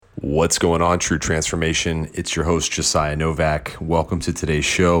What's going on, True Transformation? It's your host, Josiah Novak. Welcome to today's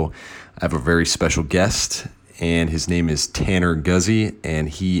show. I have a very special guest, and his name is Tanner Guzy, and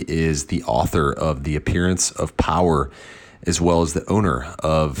he is the author of The Appearance of Power, as well as the owner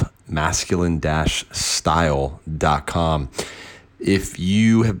of masculine-style.com. If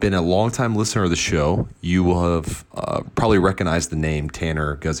you have been a longtime listener of the show, you will have probably recognized the name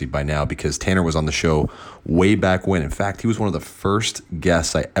Tanner Guzy by now, because Tanner was on the show way back when. In fact, he was one of the first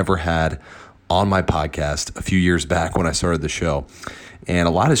guests I ever had on my podcast a few years back when I started the show. And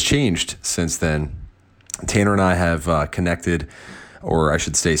a lot has changed since then. Tanner and I have connected, or I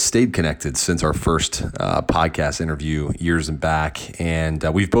should say stayed connected, since our first podcast interview years back. And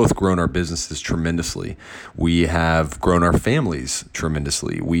we've both grown our businesses tremendously. We have grown our families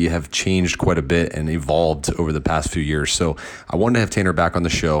tremendously. We have changed quite a bit and evolved over the past few years. So I wanted to have Tanner back on the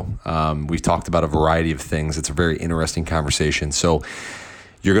show. We've talked about a variety of things. It's a very interesting conversation. So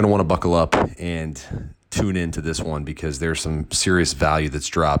you're going to want to buckle up and tune into this one, because there's some serious value that's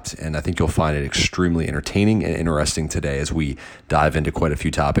dropped, and I think you'll find it extremely entertaining and interesting today as we dive into quite a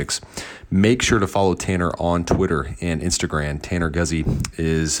few topics. Make sure to follow Tanner on Twitter and Instagram. Tanner Guzy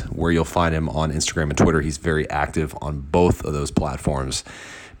is where you'll find him on Instagram and Twitter. He's very active on both of those platforms.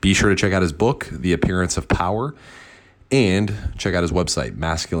 Be sure to check out his book, The Appearance of Power, and check out his website,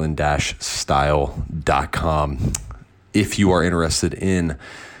 masculine-style.com. If you are interested in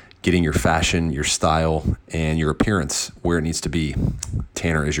getting your fashion, your style, and your appearance where it needs to be,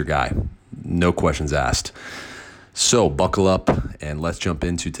 Tanner is your guy. No questions asked. So buckle up and let's jump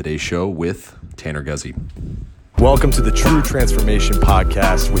into today's show with Tanner Guzy. Welcome to the True Transformation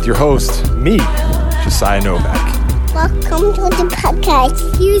Podcast with your host, me, Josiah Novak. Welcome to the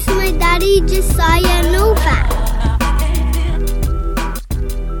podcast. Here's my daddy, Josiah Novak.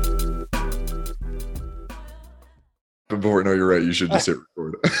 Before, no, you're right. You should just hit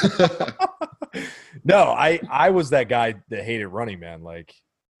record. No, I was that guy that hated running, man. Like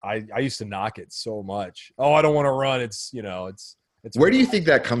I used to knock it so much. Oh, I don't want to run. It's Where do you think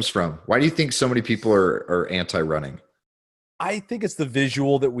that comes from? Why do you think so many people are anti-running? I think it's the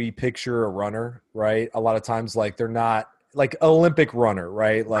visual that we picture a runner, right? A lot of times, like they're not like an Olympic runner,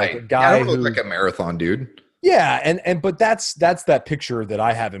 right? Like a guy I don't who look like a marathon dude. Yeah, but that's that picture that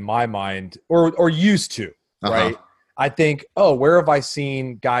I have in my mind, or used to, right? I think, oh, where have I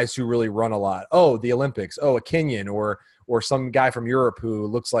seen guys who really run a lot? Oh, the Olympics. Oh, a Kenyan or some guy from Europe who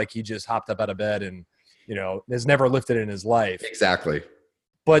looks like he just hopped up out of bed and, has never lifted in his life. Exactly.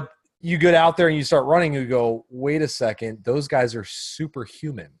 But you get out there and you start running, you go, wait a second, those guys are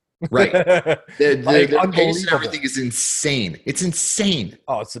superhuman. Right. Their pace and unbelievable. everything is insane. It's insane.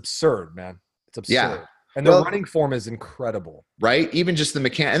 Oh, it's absurd, man. It's absurd. Yeah. And the running form is incredible. Right? Even just the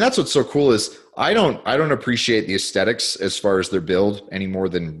mechanic. And that's what's so cool is I don't appreciate the aesthetics as far as their build any more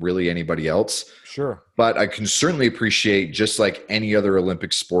than really anybody else. Sure. But I can certainly appreciate, just like any other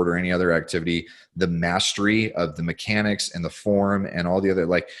Olympic sport or any other activity, the mastery of the mechanics and the form and all the other,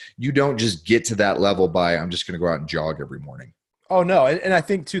 like, you don't just get to that level by, I'm just going to go out and jog every morning. Oh, no. And I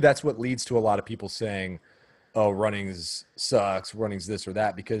think, too, that's what leads to a lot of people saying, oh, running's sucks, running's this or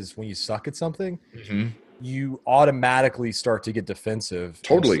that, because when you suck at something, you automatically start to get defensive.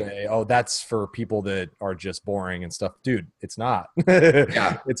 Totally. And say, oh, that's for people that are just boring and stuff. Dude, it's not.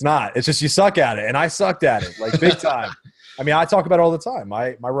 Yeah. It's not. It's just you suck at it. And I sucked at it, like big time. I mean, I talk about it all the time.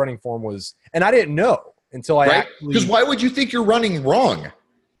 My running form was, and I didn't know until I actually. Because why would you think you're running wrong?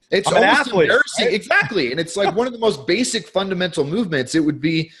 It's I'm an almost athlete, embarrassing. right? Exactly. And it's like one of the most basic fundamental movements. It would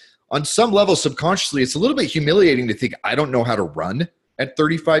be, on some level, subconsciously, it's a little bit humiliating to think, I don't know how to run at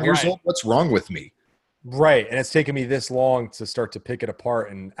 35 years old. What's wrong with me? Right. And it's taken me this long to start to pick it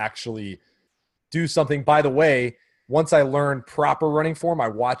apart and actually do something. By the way, once I learned proper running form, I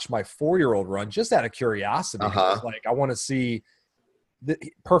watched my 4-year-old run just out of curiosity. Like, I want to see the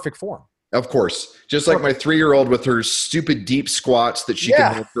perfect form. Of course. Just like my 3-year-old with her stupid deep squats that she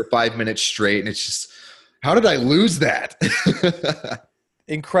can hold for 5 minutes straight. And it's just, how did I lose that?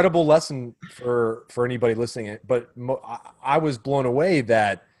 Incredible lesson for anybody listening. But I was blown away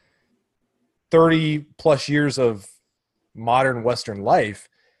that 30 plus years of modern Western life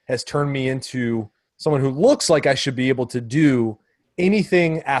has turned me into someone who looks like I should be able to do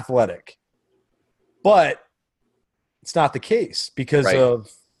anything athletic. But it's not the case because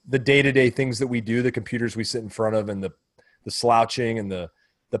of the day-to-day things that we do, the computers we sit in front of, and the slouching and the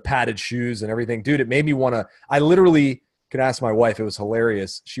padded shoes and everything. Dude, it made me want to – I literally could ask my wife. It was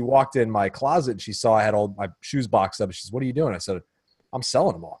hilarious. She walked in my closet and she saw I had all my shoes boxed up. She says, "What are you doing?" I said, "I'm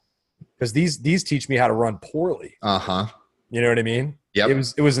selling them all because these teach me how to run poorly." You know what I mean? Yep.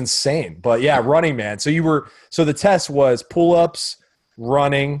 It was insane. But, yeah, running, man. So the test was pull-ups,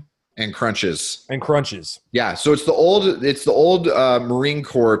 running, and crunches. Yeah, so it's the old Marine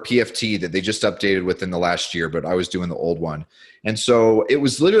Corps PFT that they just updated within the last year, but I was doing the old one. And so it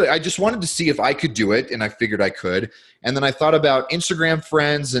was literally, I just wanted to see if I could do it, and I figured I could. And then I thought about Instagram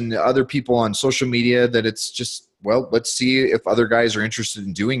friends and other people on social media that it's just, well, let's see if other guys are interested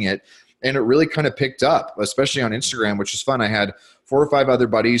in doing it. And it really kind of picked up, especially on Instagram, which is fun. I had 4 or 5 other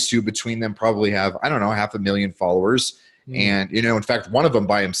buddies who between them probably have, 500,000 followers. And, in fact, one of them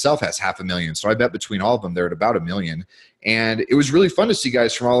by himself has 500,000. So I bet between all of them, they're at about 1 million. And it was really fun to see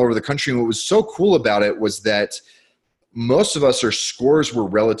guys from all over the country. And what was so cool about it was that most of us, our scores were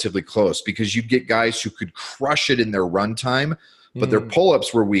relatively close because you get guys who could crush it in their run time, but their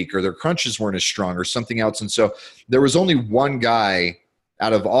pull-ups were weak or their crunches weren't as strong or something else. And so there was only one guy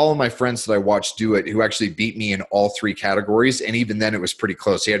out of all of my friends that I watched do it who actually beat me in all 3 categories. And even then it was pretty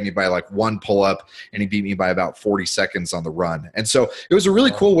close. He had me by like 1 pull-up and he beat me by about 40 seconds on the run. And so it was a really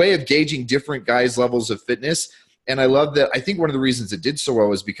cool way of gauging different guys' levels of fitness. And I love that. I think one of the reasons it did so well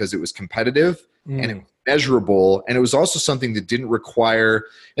was because it was competitive and it was measurable. And it was also something that didn't require,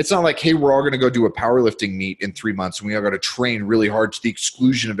 it's not like, hey, we're all going to go do a powerlifting meet in 3 months and we all got to train really hard to the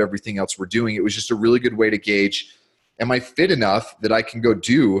exclusion of everything else we're doing. It was just a really good way to gauge, am I fit enough that I can go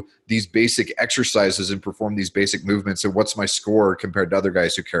do these basic exercises and perform these basic movements? And what's my score compared to other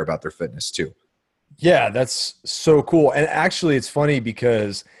guys who care about their fitness too? Yeah, that's so cool. And actually, it's funny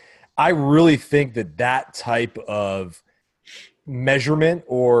because I really think that type of measurement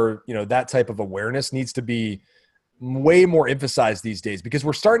or, that type of awareness needs to be way more emphasized these days because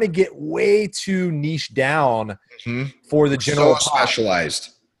we're starting to get way too niche down for the general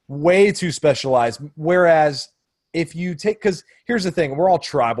specialized. Way too specialized. Whereas if you take, because here's the thing, we're all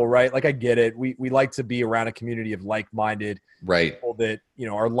tribal, right? Like I get it. We like to be around a community of like-minded people that,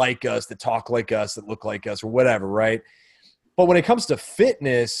 are like us, that talk like us, that look like us or whatever, right? But when it comes to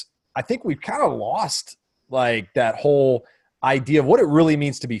fitness, I think we've kind of lost like that whole idea of what it really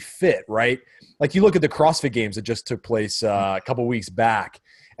means to be fit, right? Like you look at the CrossFit Games that just took place a couple weeks back,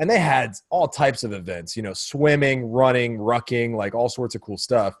 and they had all types of events, swimming, running, rucking, like all sorts of cool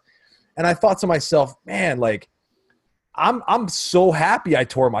stuff. And I thought to myself, man, like, I'm so happy I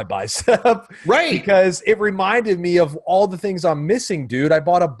tore my bicep. Right. Because it reminded me of all the things I'm missing, dude. I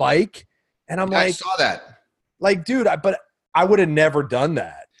bought a bike and I saw that. Like, dude, but I would have never done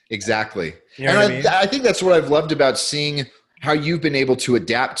that. Exactly. You know what I mean? I think that's what I've loved about seeing how you've been able to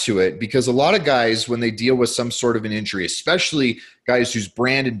adapt to it, because a lot of guys, when they deal with some sort of an injury, especially guys whose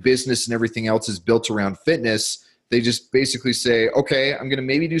brand and business and everything else is built around fitness, they just basically say, okay, I'm going to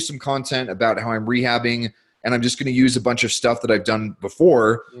maybe do some content about how I'm rehabbing, and I'm just going to use a bunch of stuff that I've done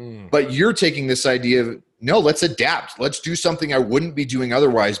before. But you're taking this idea of, no, let's adapt. Let's do something I wouldn't be doing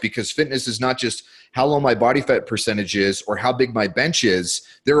otherwise, because fitness is not just how low my body fat percentage is or how big my bench is.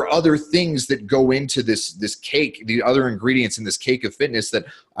 There are other things that go into this cake, the other ingredients in this cake of fitness that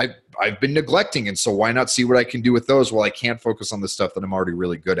I've been neglecting. And so why not see what I can do with those while I can't focus on the stuff that I'm already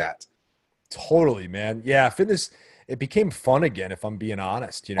really good at? Totally, man. Yeah, fitness, it became fun again, if I'm being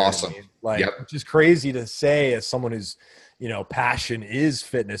honest. You know, awesome. What I mean? Like, which is crazy to say as someone who's, passion is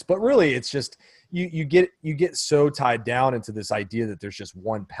fitness, but really it's just you get so tied down into this idea that there's just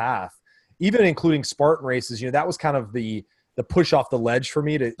one path, even including Spartan races. That was kind of the push off the ledge for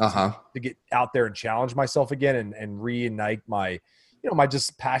me to get out there and challenge myself again and reignite my, my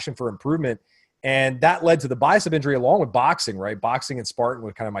just passion for improvement. And that led to the bicep injury along with boxing, right? Boxing and Spartan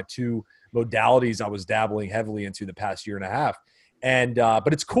were kind of my two modalities I was dabbling heavily into the past year and a half. And,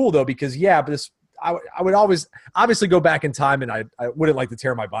 but it's cool though, because I would always obviously go back in time, and I wouldn't like to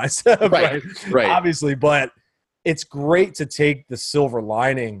tear my bicep, right? Obviously, but it's great to take the silver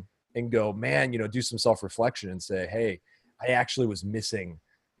lining and go, man, do some self-reflection and say, hey, I actually was missing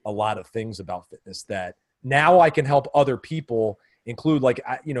a lot of things about fitness that now I can help other people include, like,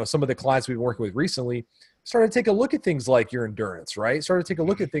 some of the clients we've been working with recently started to take a look at things like your endurance, right? Started to take a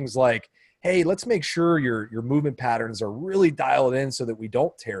look at things like, hey, let's make sure your movement patterns are really dialed in so that we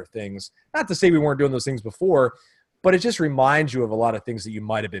don't tear things. Not to say we weren't doing those things before, but it just reminds you of a lot of things that you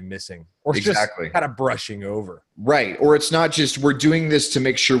might have been missing or just kind of brushing over. Right. Or it's not just we're doing this to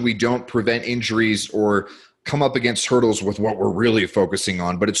make sure we don't prevent injuries or come up against hurdles with what we're really focusing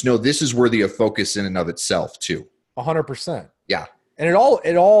on, but it's no, this is worthy of focus in and of itself too. 100%. Yeah. And it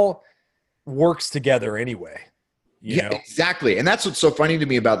all works together anyway. You know? Exactly. And that's what's so funny to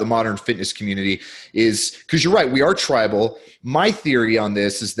me about the modern fitness community is because you're right, we are tribal. My theory on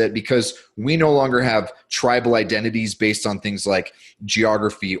this is that because we no longer have tribal identities based on things like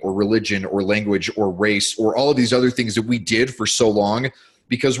geography or religion or language or race or all of these other things that we did for so long,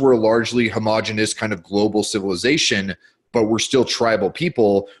 because we're a largely homogenous kind of global civilization, but we're still tribal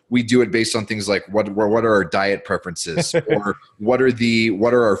people. We do it based on things like what are our diet preferences, or what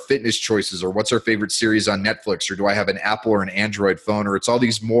are our fitness choices, or what's our favorite series on Netflix, or do I have an Apple or an Android phone, or it's all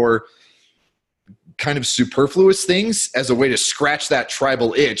these more kind of superfluous things as a way to scratch that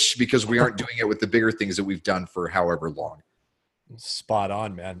tribal itch because we aren't doing it with the bigger things that we've done for however long. Spot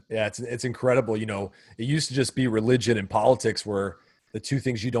on, man. Yeah, it's incredible. You know, it used to just be religion and politics were the two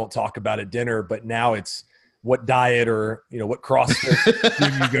things you don't talk about at dinner, but now it's what diet or, you know, what CrossFit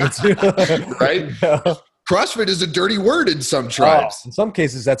gym you go to. Right? Yeah. CrossFit is a dirty word in some tribes. In some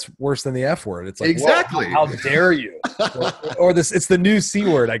cases, that's worse than the F word. It's like, exactly. How dare you? or this, it's the new C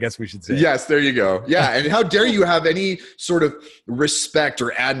word, I guess we should say. Yes, there you go. Yeah, and how dare you have any sort of respect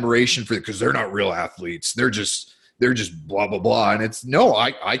or admiration for it, because they're not real athletes. They're just blah, blah, blah. And it's, no,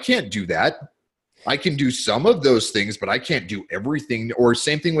 I can't do that. I can do some of those things, but I can't do everything. Or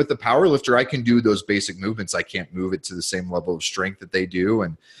same thing with the power lifter. I can do those basic movements. I can't move it to the same level of strength that they do.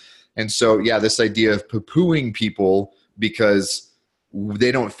 And so, yeah, this idea of poo-pooing people because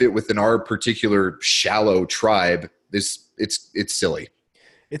they don't fit within our particular shallow tribe, it's silly.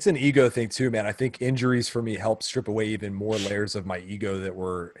 It's an ego thing too, man. I think injuries for me help strip away even more layers of my ego that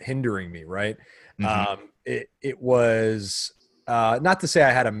were hindering me, right? Mm-hmm. It was not to say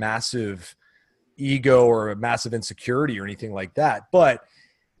I had a massive ego or a massive insecurity or anything like that, but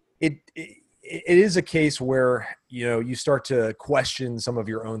it is a case where, you know, you start to question some of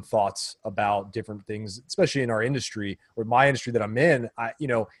your own thoughts about different things, especially in our industry or my industry that I'm in. You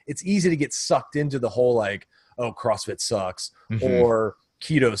know, it's easy to get sucked into the whole like, oh, CrossFit sucks, mm-hmm. or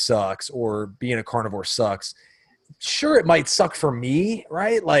keto sucks, or being a carnivore sucks. Sure, it might suck for me,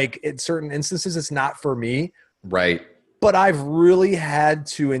 right? Like in certain instances, it's not for me. Right. But I've really had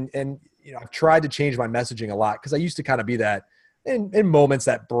to, and you know, I've tried to change my messaging a lot because I used to kind of be that in moments,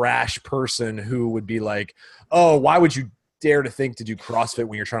 that brash person who would be like, oh, why would you dare to think to do CrossFit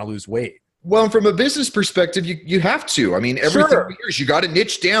when you're trying to lose weight? Well, from a business perspective, you have to. I mean, everything Sure. years, you got to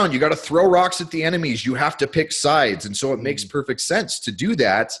niche down. You got to throw rocks at the enemies. You have to pick sides. And so it makes perfect sense to do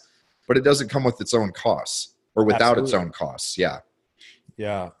that, but it doesn't come with its own costs or without Absolutely. its own costs. Yeah.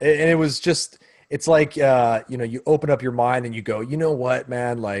 Yeah. And it was just, it's like, you know, you open up your mind and you go, you know what,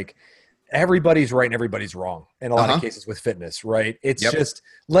 man, like everybody's right and everybody's wrong in a lot of cases with fitness, right? It's just,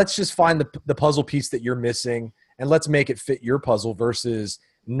 let's just find the puzzle piece that you're missing and let's make it fit your puzzle versus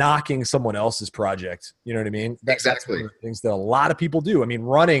knocking someone else's project. You know what I mean? Exactly. That's one of the things that a lot of people do. I mean,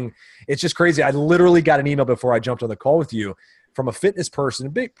 running, it's just crazy. I literally got an email before I jumped on the call with you from a fitness person, a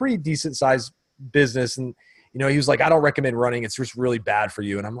big, pretty decent sized business. And, you know, he was like, I don't recommend running. It's just really bad for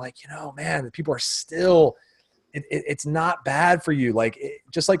you. And I'm like, you know, man, people are still, it's not bad for you. Like,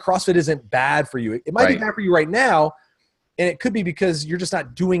 just like CrossFit isn't bad for you. It might be bad for you right now. And it could be because you're just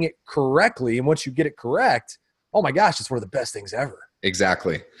not doing it correctly. And once you get it correct, oh my gosh, it's one of the best things ever.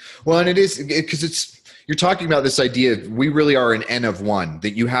 Exactly. Well, and it is because you're talking about this idea of we really are an N of one,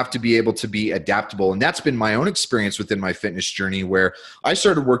 that you have to be able to be adaptable. And that's been my own experience within my fitness journey, where I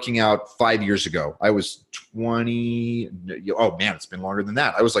started working out 5 years ago. I was 20. Oh man, it's been longer than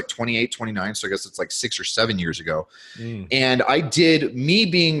that. I was like 28, 29. So I guess it's like 6 or 7 years ago. And I did, me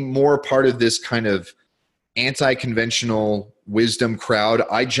being more part of this kind of anti-conventional wisdom crowd,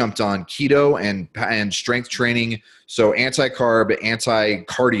 I jumped on keto and strength training. So anti-carb,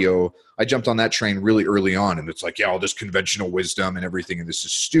 anti-cardio, I jumped on that train really early on. And it's like, yeah, all this conventional wisdom and everything, and this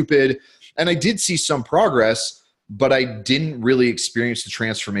is stupid. And I did see some progress, but I didn't really experience the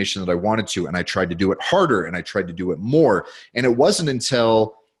transformation that I wanted to. And I tried to do it harder and I tried to do it more. And it wasn't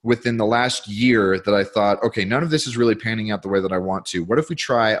until within the last year that I thought, okay, none of this is really panning out the way that I want to. What if we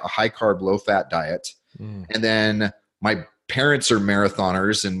try a high carb, low fat diet? And then my parents are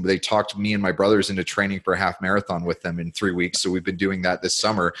marathoners, and they talked me and my brothers into training for a half marathon with them in 3 weeks. So we've been doing that this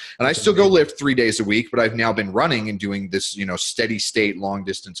summer, and I still go lift 3 days a week, but I've now been running and doing this, you know, steady state, long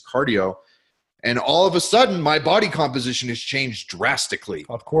distance cardio. And all of a sudden my body composition has changed drastically.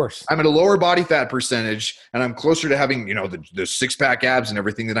 Of course. I'm at a lower body fat percentage, and I'm closer to having, you know, the six pack abs and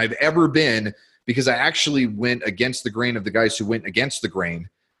everything than I've ever been, because I actually went against the grain of the guys who went against the grain.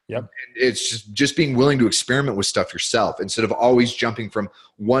 Yep. And it's just being willing to experiment with stuff yourself instead of always jumping from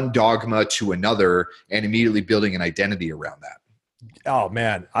one dogma to another and immediately building an identity around that. Oh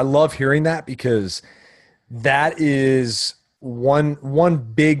man, I love hearing that, because that is one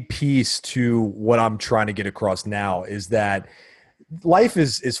big piece to what I'm trying to get across now, is that life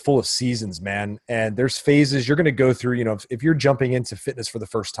is full of seasons, man. And there's phases you're going to go through. You know, if you're jumping into fitness for the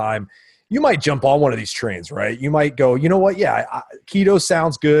first time, you might jump on one of these trains, right? You might go, you know what? Yeah, keto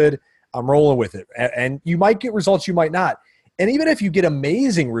sounds good. I'm rolling with it. And you might get results, you might not. And even if you get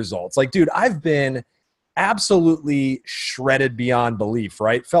amazing results, like, dude, I've been absolutely shredded beyond belief,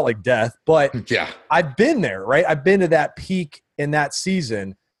 right? Felt like death, but Yeah. I've been there, right? I've been to that peak in that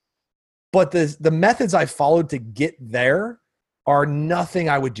season, but the methods I followed to get there are nothing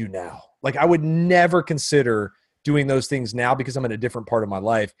I would do now. Like I would never consider doing those things now because I'm in a different part of my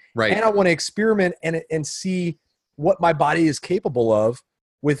life. Right. And I want to experiment and see what my body is capable of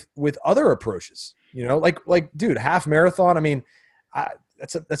with other approaches, you know, like dude, half marathon. I mean,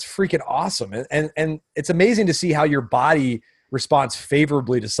 that's freaking awesome. And it's amazing to see how your body responds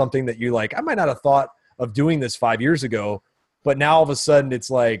favorably to something that you like. I might not have thought of doing this 5 years ago, but now all of a sudden it's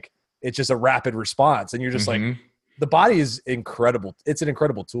like, it's just a rapid response. And you're just like, the body is incredible. It's an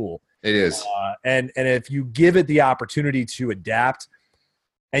incredible tool. It is. And if you give it the opportunity to adapt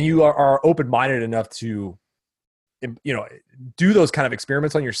and you are open-minded enough to, you know, do those kind of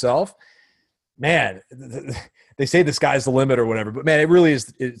experiments on yourself, man, they say the sky's the limit or whatever, but man, it really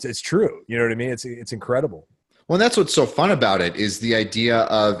is. It's true. You know what I mean? It's incredible. Well, and that's what's so fun about it is the idea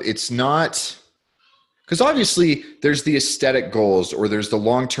of it's not, because obviously there's the aesthetic goals or there's the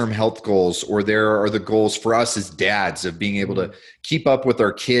long-term health goals or there are the goals for us as dads of being able to keep up with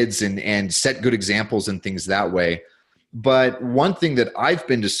our kids and set good examples and things that way. But one thing that I've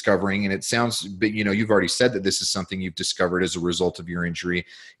been discovering, and it sounds, you know, you've already said that this is something you've discovered as a result of your injury,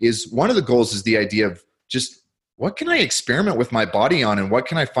 is one of the goals is the idea of just what can I experiment with my body on and what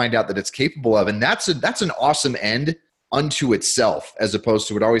can I find out that it's capable of? And that's an awesome end unto itself, as opposed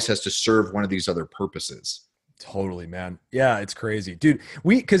to it always has to serve one of these other purposes. Totally, man. Yeah, it's crazy, dude.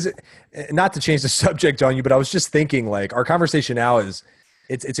 Because not to change the subject on you, but I was just thinking like our conversation now is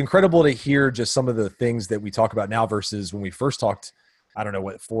it's incredible to hear just some of the things that we talk about now versus when we first talked, I don't know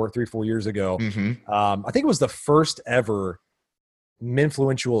what, 4 years ago. I think it was the first ever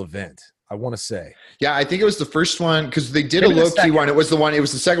influential event, I want to say. Yeah, I think it was the first one because they did a low-key one. It was the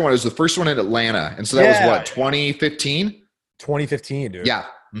second one. It was the first one in Atlanta. And so that was what, 2015? 2015, dude. Yeah.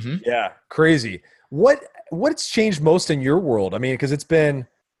 Yeah, crazy. What's changed most in your world? I mean, because it's been,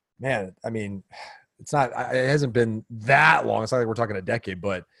 man, I mean, it hasn't been that long. It's not like we're talking a decade,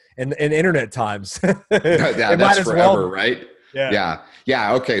 but in internet times, that's forever, right? Yeah.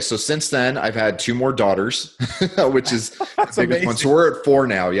 Okay. So since then I've had 2 more daughters, which is that's the biggest one. So we're at 4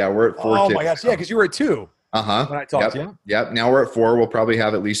 now. Yeah. We're at 4 Oh kids. my gosh. Yeah. Cause you were at 2. When I talked. Yep. Now we're at 4. We'll probably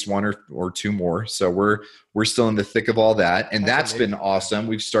have at least 1 or 2 more. So we're still in the thick of all that. And that's been awesome.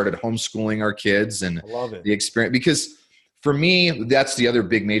 We've started homeschooling our kids and I love it. the experience, because for me, that's the other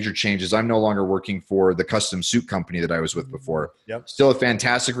big major change is I'm no longer working for the custom suit company that I was with before. Yep. Still a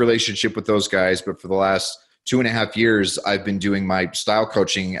fantastic relationship with those guys. But for the last 2.5 years, I've been doing my style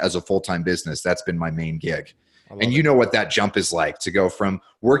coaching as a full-time business. That's been my main gig. And you know what that jump is like to go from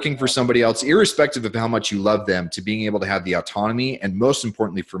working for somebody else, irrespective of how much you love them, to being able to have the autonomy. And most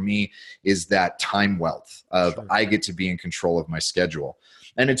importantly for me is that time wealth of I get to be in control of my schedule.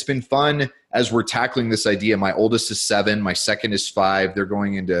 And it's been fun as we're tackling this idea. My oldest is 7, my second is 5. They're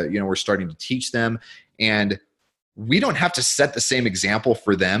going into, you know, we're starting to teach them. And we don't have to set the same example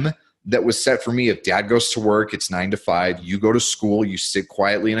for them that was set for me. If dad goes to work, it's 9 to 5, you go to school, you sit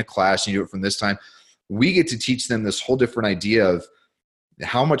quietly in a class, and you do it from this time. We get to teach them this whole different idea of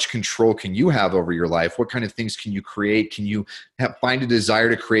how much control can you have over your life? What kind of things can you create? Can you find a desire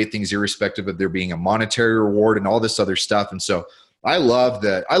to create things irrespective of there being a monetary reward and all this other stuff? And so I love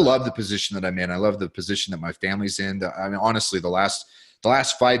the position that I'm in. I love the position that my family's in. I mean, honestly, the last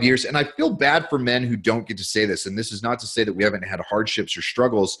 5 years, and I feel bad for men who don't get to say this. And this is not to say that we haven't had hardships or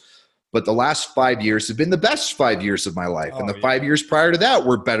struggles, but the last 5 years have been the best 5 years of my life. And the 5 years prior to that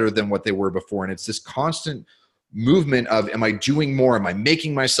were better than what they were before. And it's this constant movement of, am I doing more? Am I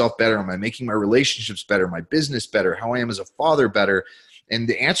making myself better? Am I making my relationships better? My business better? How I am as a father better? And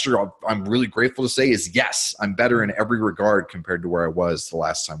the answer I'm really grateful to say is yes, I'm better in every regard compared to where I was the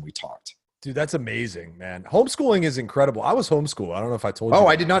last time we talked. Dude, that's amazing, man. Homeschooling is incredible. I was homeschooled. I don't know if I told you. Oh,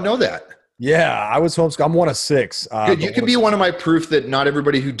 I did not know that. Yeah, I was homeschoed. I'm one of 6. Good. You can be one of my proof that not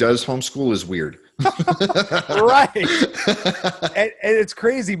everybody who does homeschool is weird. Right. And it's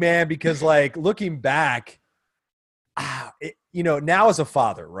crazy, man, because like looking back, you know, now as a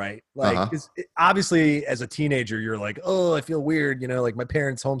father, right? Like obviously as a teenager, you're like, oh, I feel weird. You know, like my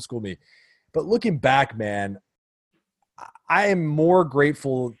parents homeschooled me. But looking back, man, I am more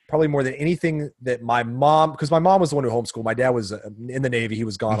grateful, probably more than anything, that my mom, because my mom was the one who homeschooled. My dad was in the Navy. He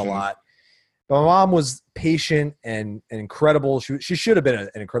was gone a lot. But my mom was patient and incredible. She should have been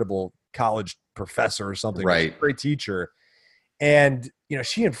an incredible college professor or something. Right. She was a great teacher. And, you know,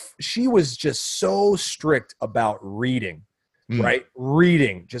 she was just so strict about reading, right?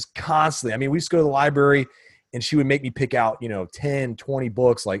 Reading just constantly. I mean, we used to go to the library and she would make me pick out, 10, 20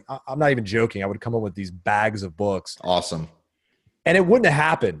 books. Like, I'm not even joking. I would come up with these bags of books. Awesome. And it wouldn't have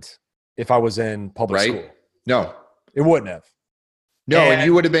happened if I was in public school. No. It wouldn't have. No, and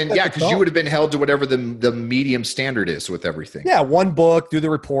you would have been, because you would have been. been held to whatever the medium standard is with everything. Yeah, one book, do the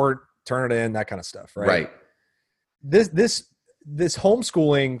report, turn it in, that kind of stuff, right? Right. This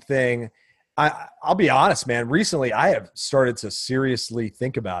homeschooling thing, I'll be honest, man. Recently, I have started to seriously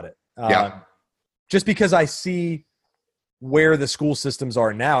think about it. Just because I see where the school systems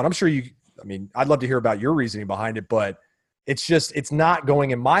are now, and I'm sure I'd love to hear about your reasoning behind it, but it's not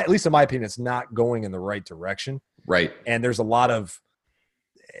going at least in my opinion, it's not going in the right direction. Right. And there's a lot of,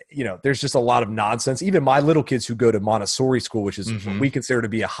 there's just a lot of nonsense. Even my little kids who go to Montessori school, which is what we consider to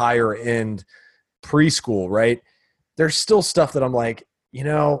be a higher end preschool, right? There's still stuff that I'm like,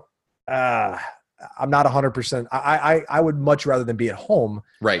 I'm not 100%. I would much rather than be at home,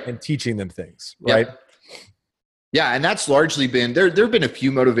 right, and teaching them things, right? Yeah, and that's largely been there have been a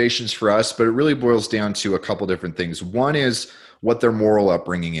few motivations for us, but it really boils down to a couple different things. One is what their moral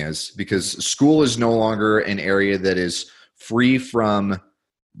upbringing is, because school is no longer an area that is free from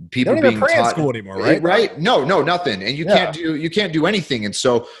people being taught in school anymore, right? Right? No, nothing. And you can't do anything. And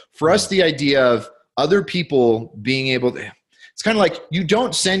so for us, the idea of other people being able to, it's kind of like you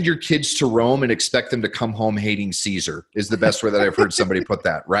don't send your kids to Rome and expect them to come home hating Caesar is the best way that I've heard somebody put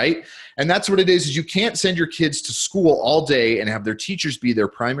that, right? And that's what it is you can't send your kids to school all day and have their teachers be their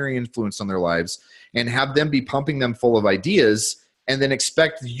primary influence on their lives and have them be pumping them full of ideas and then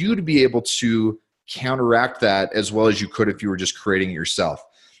expect you to be able to counteract that as well as you could if you were just creating it yourself.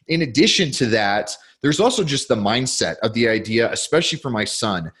 In addition to that, there's also just the mindset of the idea, especially for my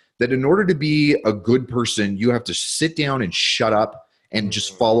son, that in order to be a good person, you have to sit down and shut up and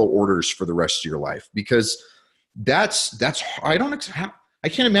just follow orders for the rest of your life. Because I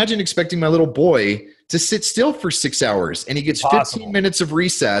can't imagine expecting my little boy to sit still for 6 hours and he gets 15 minutes of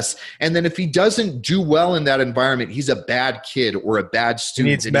recess. And then if he doesn't do well in that environment, he's a bad kid or a bad student.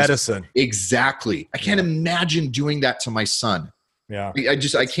 He needs medicine. Exactly. I can't imagine doing that to my son. Yeah.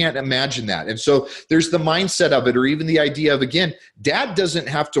 I can't imagine that. And so there's the mindset of it, or even the idea of, again, dad doesn't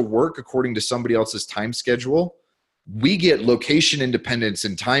have to work according to somebody else's time schedule. We get location independence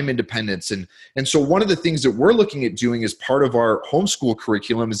and time independence. And so one of the things that we're looking at doing as part of our homeschool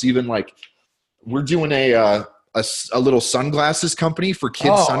curriculum is even like, we're doing a little sunglasses company for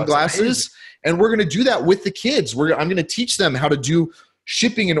kids' sunglasses. And we're going to do that with the kids. I'm going to teach them how to do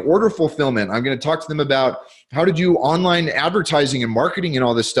shipping and order fulfillment. I'm going to talk to them about how to do online advertising and marketing and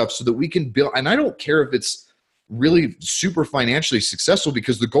all this stuff so that we can build. And I don't care if it's really super financially successful,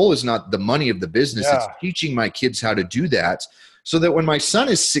 because the goal is not the money of the business. It's teaching my kids how to do that so that when my son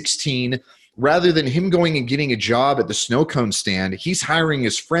is 16, rather than him going and getting a job at the snow cone stand, he's hiring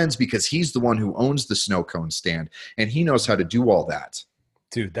his friends because he's the one who owns the snow cone stand and he knows how to do all that.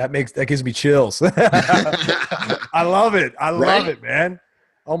 Dude, that gives me chills. I love it. I love it, man.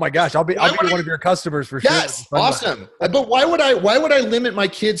 Oh my gosh, I'll be one of your customers for sure. Yes, awesome. But why would I limit my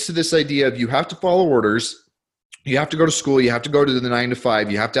kids to this idea of you have to follow orders, you have to go to school, you have to go to the 9 to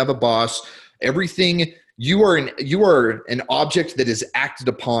 5, you have to have a boss, everything. You are an object that is acted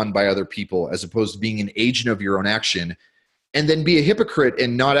upon by other people as opposed to being an agent of your own action. And then be a hypocrite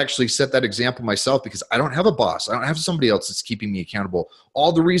and not actually set that example myself, because I don't have a boss. I don't have somebody else that's keeping me accountable.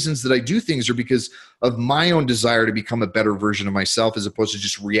 All the reasons that I do things are because of my own desire to become a better version of myself as opposed to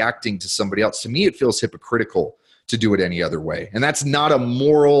just reacting to somebody else. To me, it feels hypocritical to do it any other way. And that's not a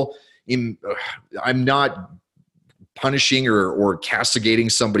moral I'm not punishing or castigating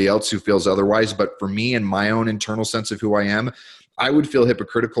somebody else who feels otherwise. But for me and my own internal sense of who I am, I would feel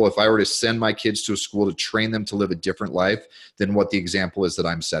hypocritical if I were to send my kids to a school to train them to live a different life than what the example is that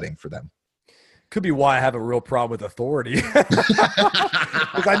I'm setting for them. Could be why I have a real problem with authority,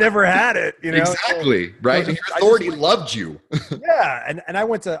 because I never had it. Exactly, so, right? And your authority loved you. Yeah, and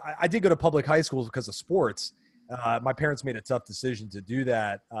I did go to public high schools because of sports. My parents made a tough decision to do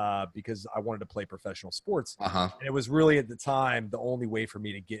that because I wanted to play professional sports. And it was really at the time the only way for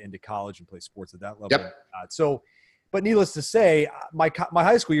me to get into college and play sports at that level. Yep. But needless to say, my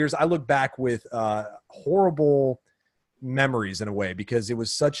high school years, I look back with horrible memories in a way, because it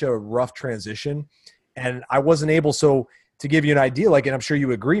was such a rough transition and I wasn't able. So to give you an idea, and I'm sure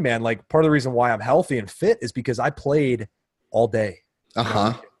you agree, man, part of the reason why I'm healthy and fit is because I played all day.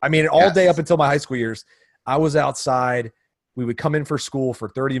 All day up until my high school years. I was outside. We would come in for school for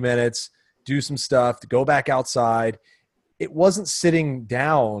 30 minutes, do some stuff, to go back outside. It wasn't sitting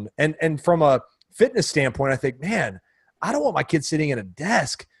down. And from a fitness standpoint, I think, man, I don't want my kids sitting at a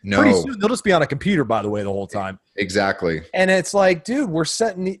desk. No. Pretty soon they'll just be on a computer, by the way, the whole time. Exactly. And it's like, dude,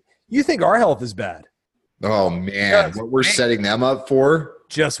 you think our health is bad. Oh man, Just what we're wait. setting them up for?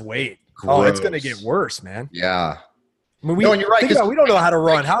 Just wait. Oh, it's going to Gross. get worse, man. Yeah. I mean, No, and you're right. think about it, we don't know how to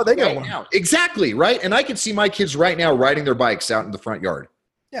run. How are they going to Right learn? now, exactly right. And I can see my kids right now riding their bikes out in the front yard.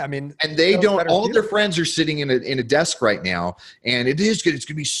 Yeah, I mean, And they no don't. better All feel. their friends are sitting in a desk right now, and it is good. It's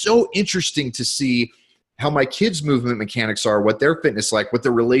going to be so interesting to see how my kids' movement mechanics are, what their fitness like, what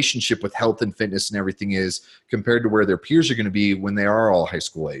their relationship with health and fitness and everything is compared to where their peers are going to be when they are all high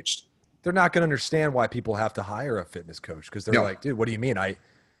school aged. They're not going to understand why people have to hire a fitness coach because they're No. like, dude, what do you mean? I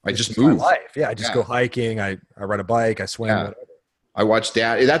This just is my move. life. Yeah, I just Yeah. go hiking. I ride a bike. I swim. Yeah. Whatever. I watch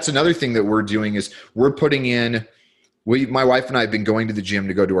dad. That's another thing that we're doing is we're putting in. My wife and I have been going to the gym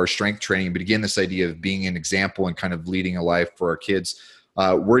to go to our strength training, but again, this idea of being an example and kind of leading a life for our kids.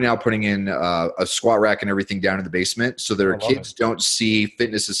 We're now putting in a squat rack and everything down in the basement so that our kids don't see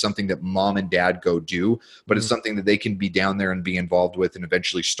fitness as something that mom and dad go do, but it's something that they can be down there and be involved with and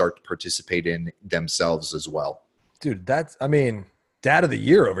eventually start to participate in themselves as well. Dude, dad of the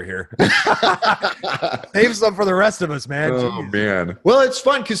year over here. Save some for the rest of us, man. Oh Jeez. man. Well, it's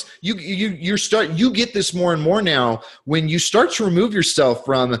fun because you get this more and more now when you start to remove yourself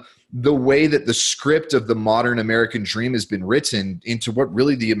from the way that the script of the modern American dream has been written into what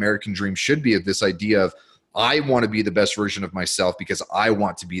really the American dream should be, of this idea of I want to be the best version of myself because I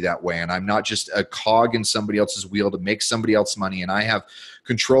want to be that way. And I'm not just a cog in somebody else's wheel to make somebody else money. And I have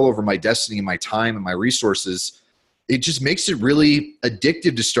control over my destiny and my time and my resources. It just makes it really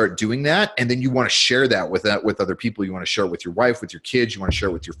addictive to start doing that. And then you want to share that with other people. You want to share it with your wife, with your kids. You want to share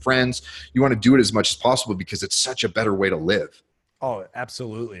it with your friends. You want to do it as much as possible because it's such a better way to live. Oh,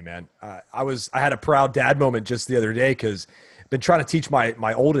 absolutely, man. I had a proud dad moment just the other day because I've been trying to teach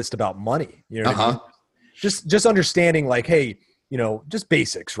my oldest about money. You know what I mean? Just understanding like, hey, just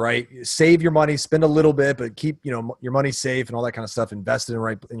basics, right? Save your money, spend a little bit, but keep, your money safe and all that kind of stuff, invest in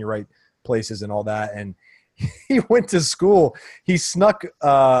your right places and all that. And he went to school. He snuck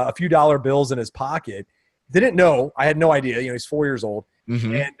a few dollar bills in his pocket. Didn't know. I had no idea. He's 4 years old.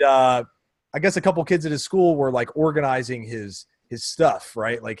 Mm-hmm. And I guess a couple kids at his school were like organizing his stuff,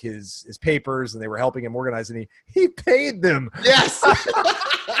 right? Like his papers, and they were helping him organize, and he paid them. Yes.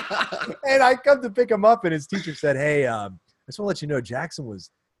 And I come to pick him up, and his teacher said, hey, I just want to let you know Jackson was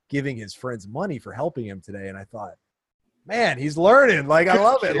giving his friends money for helping him today. And I thought, man, he's learning. Like, I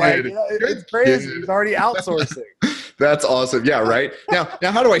love it. Like, it's crazy. He's already outsourcing. That's awesome. Yeah, right. Now,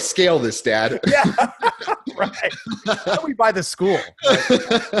 how do I scale this, Dad? Yeah, right. How do we buy the school?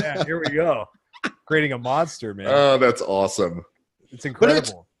 Yeah, here we go. Creating a monster, man. Oh, that's awesome. It's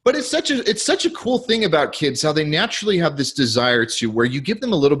incredible. But it's such a cool thing about kids, how they naturally have this desire to where you give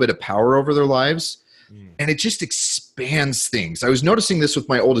them a little bit of power over their lives, and it just expands things. I was noticing this with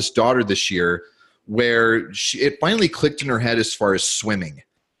my oldest daughter this year, where it finally clicked in her head as far as swimming.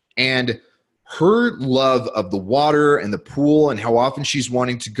 And her love of the water and the pool and how often she's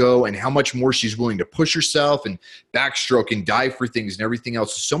wanting to go and how much more she's willing to push herself and backstroke and dive for things and everything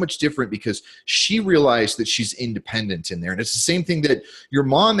else is so much different because she realized that she's independent in there. And it's the same thing that your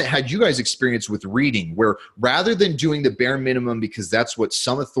mom had you guys experience with reading, where rather than doing the bare minimum because that's what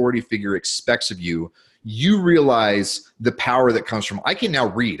some authority figure expects of you, you realize the power that comes from, I can now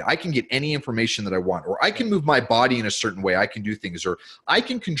read. I can get any information that I want, or I can move my body in a certain way. I can do things, or I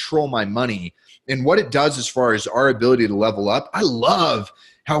can control my money and what it does as far as our ability to level up. I love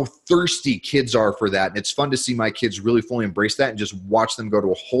how thirsty kids are for that. And it's fun to see my kids really fully embrace that and just watch them go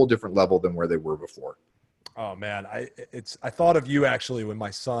to a whole different level than where they were before. Oh man. I thought of you actually when my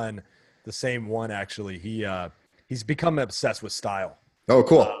son, the same one, actually, he's become obsessed with style. Oh,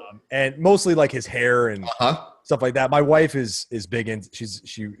 cool. And mostly like his hair and stuff like that. My wife is big in,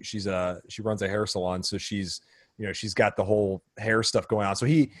 she runs a hair salon. So she's got the whole hair stuff going on. So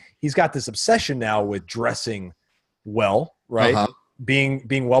he's got this obsession now with dressing well, right?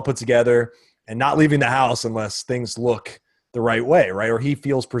 Being well put together and not leaving the house unless things look the right way, right? Or he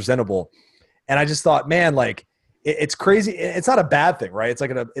feels presentable. And I just thought, man, like it's crazy. It's not a bad thing, right? It's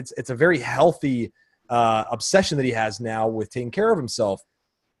like it's a very healthy obsession that he has now with taking care of himself.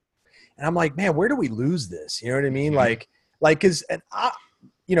 And I'm like, man, where do we lose this? You know what I mean? Mm-hmm. Cause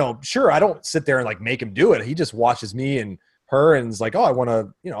sure, I don't sit there and like make him do it. He just watches me and her and is like, oh, I want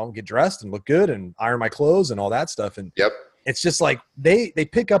to, get dressed and look good and iron my clothes and all that stuff. And it's just like, they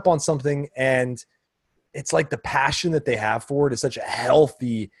pick up on something, and it's like the passion that they have for it is such a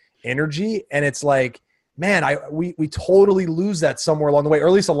healthy energy. And it's like, man, we totally lose that somewhere along the way, or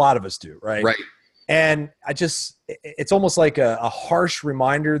at least a lot of us do. Right. And it's almost like a harsh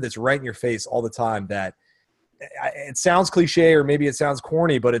reminder that's right in your face all the time that it sounds cliche or maybe it sounds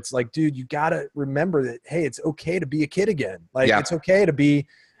corny, but it's like, dude, you got to remember that, hey, it's okay to be a kid again. Like it's okay to be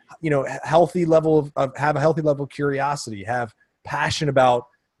healthy level of have a healthy level of curiosity, have passion about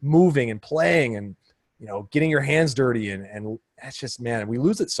moving and playing and, getting your hands dirty. And that's just, man, we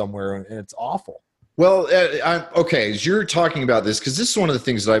lose it somewhere and it's awful. Well, okay, as you're talking about this, because this is one of the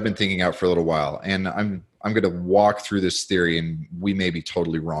things that I've been thinking out for a little while, and I'm going to walk through this theory, and we may be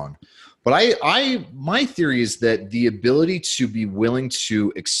totally wrong. But my theory is that the ability to be willing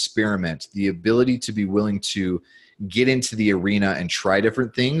to experiment, the ability to be willing to get into the arena and try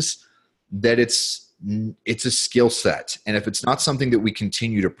different things, that it's a skill set. And if it's not something that we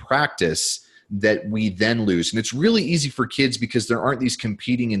continue to practice, that we then lose. And it's really easy for kids because there aren't these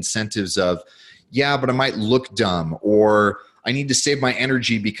competing incentives of, yeah, but I might look dumb, or I need to save my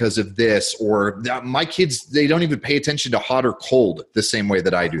energy because of this, or my kids, they don't even pay attention to hot or cold the same way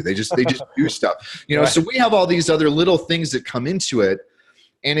that I do. They just do stuff, Right. So we have all these other little things that come into it,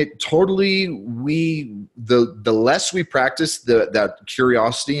 and it totally, the less we practice that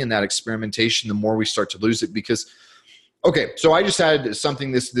curiosity and that experimentation, the more we start to lose it. Because, okay, so I just had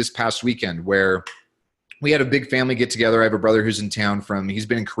something this past weekend where we had a big family get together. I have a brother who's in town he's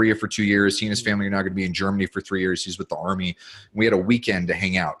been in Korea for 2 years. He and his family are now going to be in Germany for 3 years. He's with the Army. We had a weekend to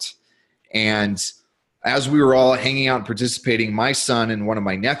hang out. And as we were all hanging out and participating, my son and one of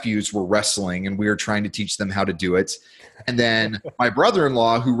my nephews were wrestling, and we were trying to teach them how to do it. And then my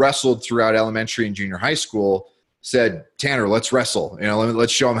brother-in-law, who wrestled throughout elementary and junior high school, said, Tanner, let's wrestle.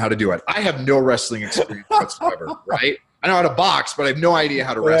 Let's show him how to do it. I have no wrestling experience whatsoever, right? I know how to box, but I have no idea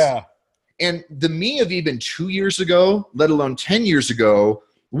how to wrestle. Yeah. And the me of even 2 years ago, let alone 10 years ago,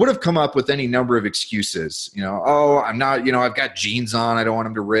 would have come up with any number of excuses. I'm not, I've got jeans on, I don't want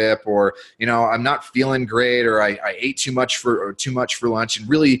them to rip, or, I'm not feeling great, or I ate too much for lunch. And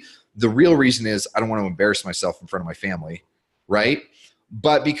really, the real reason is I don't want to embarrass myself in front of my family, right?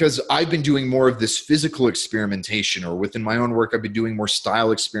 But because I've been doing more of this physical experimentation, or within my own work, I've been doing more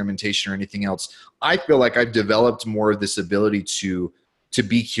style experimentation or anything else, I feel like I've developed more of this ability to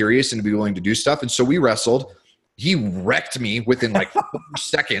be curious and to be willing to do stuff. And so we wrestled. He wrecked me within like 4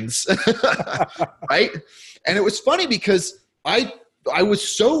 seconds, right? And it was funny because I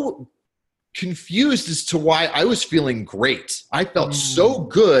was so confused as to why I was feeling great. I felt so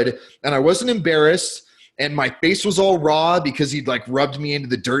good, and I wasn't embarrassed, and my face was all raw because he'd like rubbed me into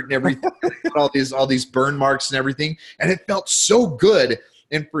the dirt and everything, all these burn marks and everything, and it felt so good.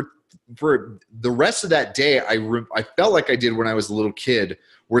 And for the rest of that day, I felt like I did when I was a little kid,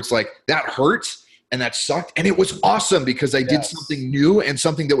 where it's like that hurt and that sucked, and it was awesome because I did something new and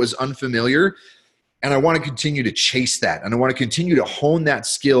something that was unfamiliar, and I want to continue to chase that, and I want to continue to hone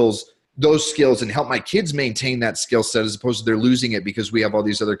those skills, and help my kids maintain that skill set, as opposed to they're losing it because we have all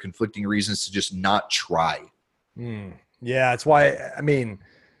these other conflicting reasons to just not try. Yeah, it's why.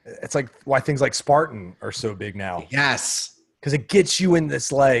 It's like why things like Spartan are so big now. Yes, because it gets you in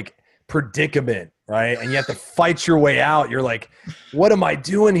this like predicament, right? And you have to fight your way out. You're like, what am I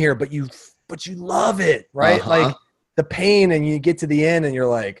doing here? But you love it, right? Like the pain, and you get to the end and you're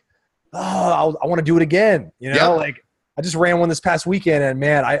like, oh, I want to do it again. Like I just ran one this past weekend, and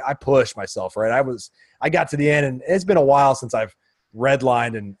man, I pushed myself, right? I got to the end, and it's been a while since I've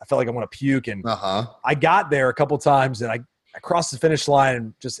redlined, and I felt like I want to puke. And I got there a couple times, and I crossed the finish line,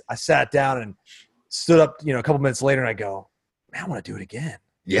 and I sat down and stood up, a couple minutes later, and I go, man, I want to do it again.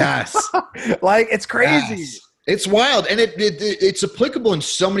 Yes. Like it's crazy. Yes. It's wild. And it's applicable in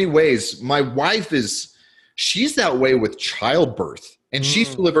so many ways. My wife she's that way with childbirth, and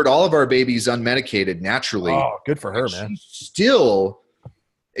she's delivered all of our babies unmedicated naturally. Oh, good for her, man. She still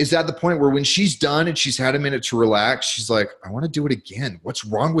is at the point where when she's done and she's had a minute to relax, she's like, I want to do it again. What's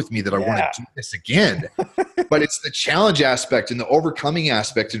wrong with me that I want to do this again? But it's the challenge aspect and the overcoming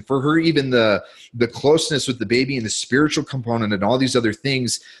aspect. And for her, even the closeness with the baby and the spiritual component and all these other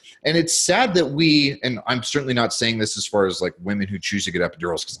things. And it's sad that and I'm certainly not saying this as far as like women who choose to get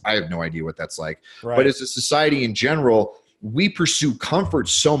epidurals, because I have no idea what that's like. Right. But as a society in general, we pursue comfort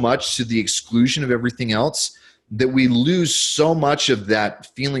so much to the exclusion of everything else that we lose so much of that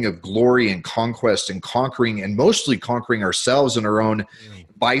feeling of glory and conquest and conquering, and mostly conquering ourselves and our own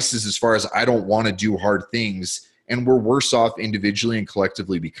vices, as far as I don't want to do hard things. And we're worse off individually and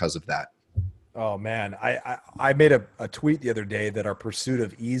collectively because of that. Oh man. I made a tweet the other day that our pursuit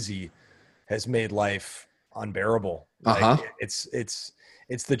of easy has made life unbearable. Like, it's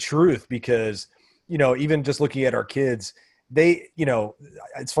the truth, because, even just looking at our kids,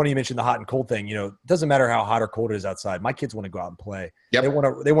 it's funny you mentioned the hot and cold thing. It doesn't matter how hot or cold it is outside. My kids want to go out and play. Yep.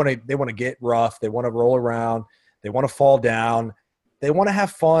 They want to get rough. They want to roll around. They want to fall down. They want to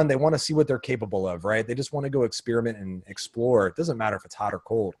have fun. They want to see what they're capable of, right? They just want to go experiment and explore. It doesn't matter if it's hot or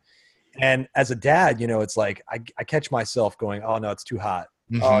cold. And as a dad, it's like I catch myself going, oh no, it's too hot.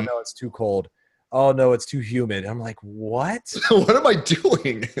 Oh no, it's too cold. Oh no, it's too humid. I'm like, what? What am I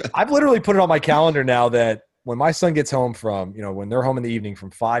doing? I've literally put it on my calendar now that when my son gets home from, when they're home in the evening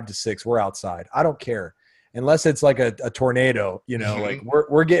from 5 to 6, we're outside. I don't care unless it's like a tornado, like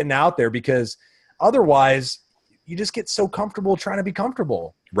we're getting out there, because otherwise you just get so comfortable trying to be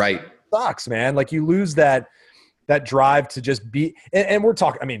comfortable. Right. It sucks, man. Like you lose that drive to just be, and we're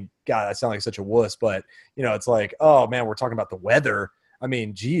talking, I mean, God, I sound like such a wuss, but it's like, oh man, we're talking about the weather. I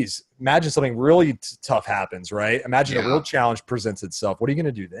mean, geez, imagine something really tough happens, right? Imagine a real challenge presents itself. What are you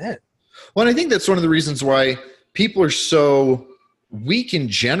going to do then? Well, and I think that's one of the reasons why people are so weak in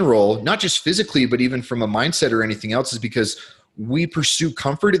general, not just physically, but even from a mindset or anything else, is because we pursue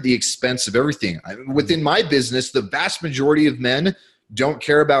comfort at the expense of everything. Within my business, the vast majority of men don't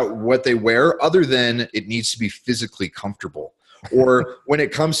care about what they wear other than it needs to be physically comfortable. Or when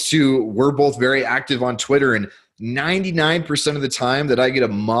it comes to, we're both very active on Twitter, and 99% of the time that I get a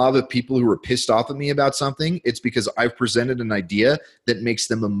mob of people who are pissed off at me about something, it's because I've presented an idea that makes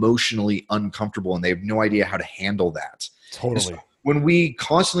them emotionally uncomfortable and they have no idea how to handle that. Totally. So when we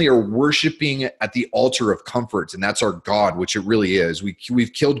constantly are worshiping at the altar of comfort, and that's our God, which it really is,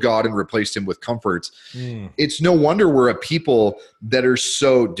 we've killed God and replaced him with comfort. It's no wonder we're a people that are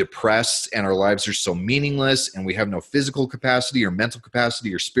so depressed and our lives are so meaningless and we have no physical capacity or mental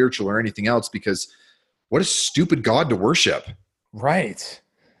capacity or spiritual or anything else, because what a stupid God to worship. Right.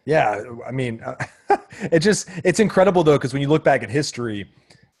 Yeah. I mean, it's incredible though, because when you look back at history,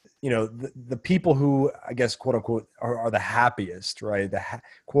 the people who, I guess, quote unquote, are the happiest, right? The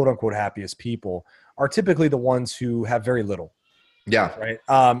quote unquote happiest people are typically the ones who have very little. Yeah. Right.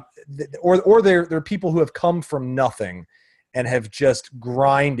 Or they're people who have come from nothing and have just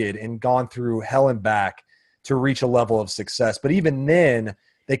grinded and gone through hell and back to reach a level of success. But even then,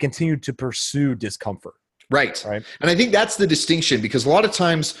 they continue to pursue discomfort. Right. And I think that's the distinction, because a lot of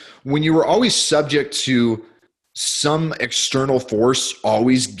times when you were always subject to some external force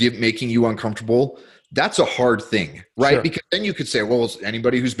always making you uncomfortable, that's a hard thing, right? Sure. Because then you could say, well,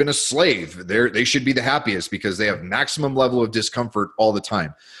 anybody who's been a slave, they should be the happiest because they have maximum level of discomfort all the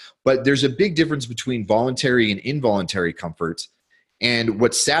time. But there's a big difference between voluntary and involuntary comfort. And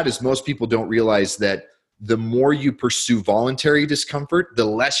what's sad is most people don't realize that the more you pursue voluntary discomfort, the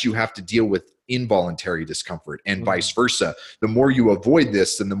less you have to deal with involuntary discomfort, and vice versa. The more you avoid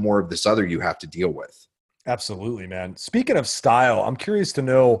this, then the more of this other you have to deal with. Absolutely, man. Speaking of style, I'm curious to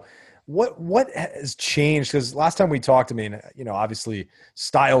know what has changed, because last time we talked, I mean, obviously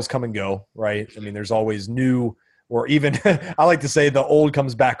styles come and go, right? I mean, there's always new, or even I like to say the old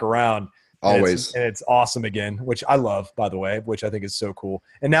comes back around. Always. And it's awesome again, which I love, by the way, which I think is so cool.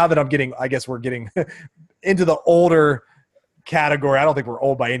 And now that I guess we're getting into the older category. I don't think we're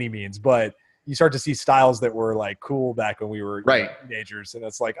old by any means, but you start to see styles that were like cool back when we were teenagers. And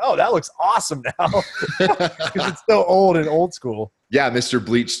it's like, oh, that looks awesome now because it's so old and old school. Yeah. Mr.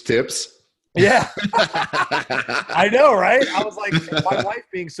 Bleach tips. Yeah. I know. Right. I was like, my wife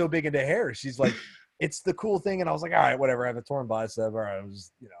being so big into hair, she's like, it's the cool thing. And I was like, all right, whatever. I have a torn bicep. All right. I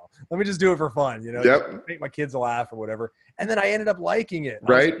was, let me just do it for fun, make my kids laugh or whatever. And then I ended up liking it.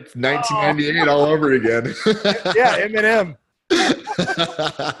 Right. Like, 1998 all over again. Yeah. Eminem.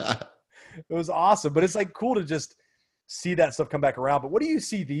 It was awesome, but it's like cool to just see that stuff come back around. But what do you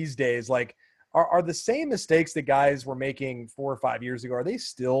see these days? Like, are the same mistakes that guys were making 4 or 5 years ago, are they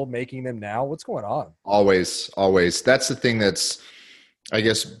still making them now? What's going on? Always. That's the thing that's, I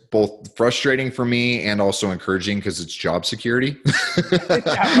guess, both frustrating for me and also encouraging, because it's job security.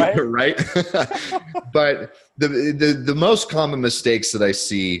 Yeah, right. But the most common mistakes that I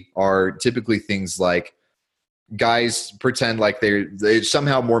see are typically things like guys pretend like they're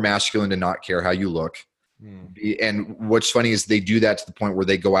somehow more masculine to not care how you look. And what's funny is they do that to the point where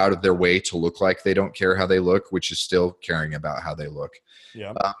they go out of their way to look like they don't care how they look, which is still caring about how they look.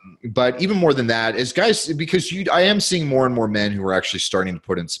 Yeah. But even more than that is guys, because I am seeing more and more men who are actually starting to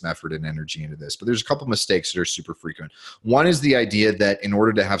put in some effort and energy into this, but there's a couple mistakes that are super frequent. One is the idea that in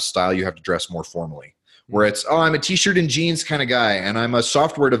order to have style, you have to dress more formally. Where it's, I'm a t-shirt and jeans kind of guy, and I'm a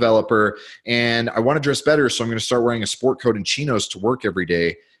software developer, and I want to dress better, so I'm going to start wearing a sport coat and chinos to work every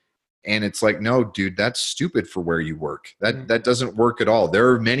day. And it's like, no, dude, that's stupid for where you work. That doesn't work at all. There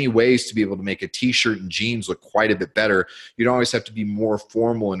are many ways to be able to make a t-shirt and jeans look quite a bit better. You don't always have to be more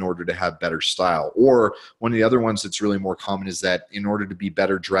formal in order to have better style. Or one of the other ones that's really more common is that in order to be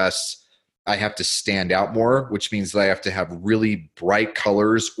better dressed, I have to stand out more, which means that I have to have really bright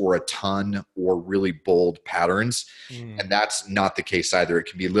colors or a ton or really bold patterns. And that's not the case either. It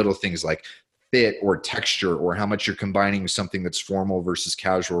can be little things like fit or texture, or how much you're combining something that's formal versus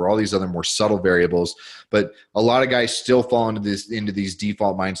casual, or all these other more subtle variables. But a lot of guys still fall into these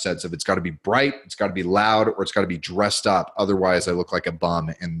default mindsets of it's got to be bright, it's got to be loud, or it's got to be dressed up. Otherwise I look like a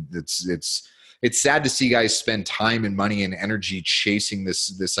bum. And it's sad to see guys spend time and money and energy chasing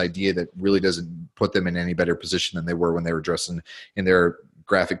this idea that really doesn't put them in any better position than they were when they were dressing in their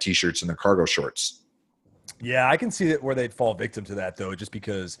graphic t-shirts and their cargo shorts. Yeah, I can see that where they'd fall victim to that, though, just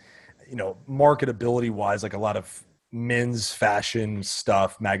because, marketability wise, like a lot of men's fashion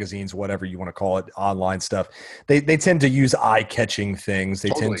stuff, magazines, whatever you want to call it, online stuff, they tend to use eye-catching things. They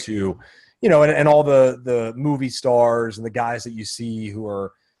Totally. tend to, and all the movie stars and the guys that you see who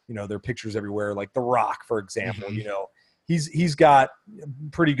are, their pictures everywhere, like The Rock, for example, he's got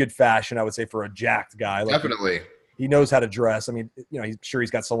pretty good fashion, I would say, for a jacked guy. Like, Definitely. he knows how to dress. I mean, he's sure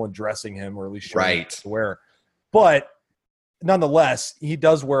he's got someone dressing him, or at least showing him Right. to wear. But nonetheless, he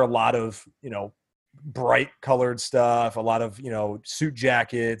does wear a lot of, bright colored stuff, a lot of, suit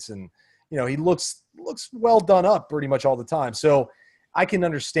jackets, and, he looks well done up pretty much all the time. So I can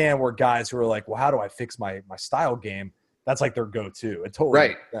understand where guys who are like, well, how do I fix my style game? That's like their go-to. It totally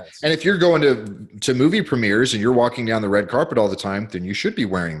Right. makes sense. And if you're going to movie premieres and you're walking down the red carpet all the time, then you should be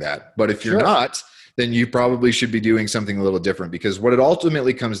wearing that. But if you're Sure. not, then you probably should be doing something a little different, because what it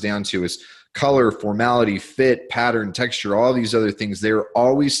ultimately comes down to is color, formality, fit, pattern, texture, all these other things. They're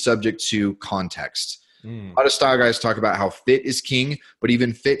always subject to context. A lot of style guys talk about how fit is king, but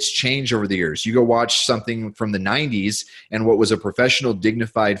even fits change over the years. You go watch something from the 90s, and what was a professional,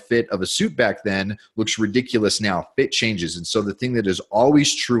 dignified fit of a suit back then looks ridiculous now. Fit changes. And so the thing that is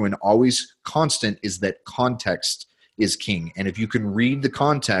always true and always constant is that context is king. And if you can read the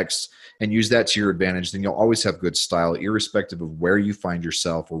context and use that to your advantage, then you'll always have good style, irrespective of where you find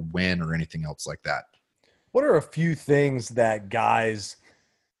yourself or when or anything else like that. What are a few things that guys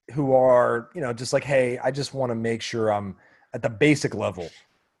who are, just like, hey, I just want to make sure I'm at the basic level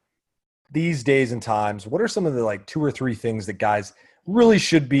these days and times, what are some of the like 2 or 3 things that guys really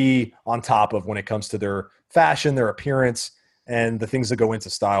should be on top of when it comes to their fashion, their appearance, and the things that go into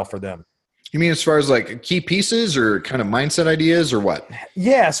style for them? You mean as far as like key pieces or kind of mindset ideas or what?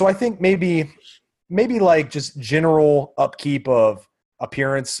 Yeah. So I think maybe like just general upkeep of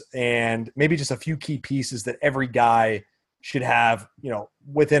appearance, and maybe just a few key pieces that every guy should have,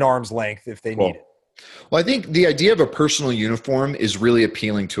 within arm's length if they need it. Well, I think the idea of a personal uniform is really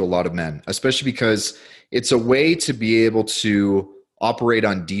appealing to a lot of men, especially because it's a way to be able to operate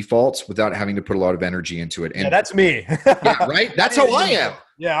on defaults without having to put a lot of energy into it. And Yeah, that's me. yeah, right? That's how I am.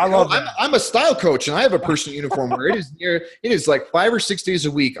 Yeah, I love that. I'm a style coach, and I have a personal uniform where it is like 5 or 6 days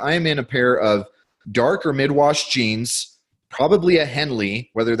a week. I am in a pair of dark or mid-wash jeans, probably a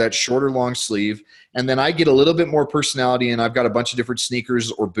Henley, whether that's short or long sleeve. And then I get a little bit more personality, and I've got a bunch of different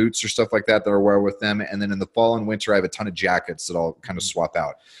sneakers or boots or stuff like that I wear with them. And then in the fall and winter, I have a ton of jackets that I'll kind of swap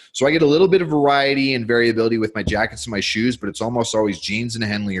out. So I get a little bit of variety and variability with my jackets and my shoes, but it's almost always jeans and a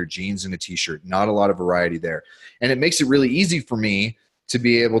Henley or jeans and a t-shirt. Not a lot of variety there. And it makes it really easy for me to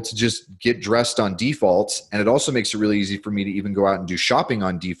be able to just get dressed on defaults. And it also makes it really easy for me to even go out and do shopping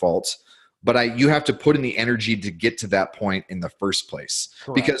on defaults. But you have to put in the energy to get to that point in the first place.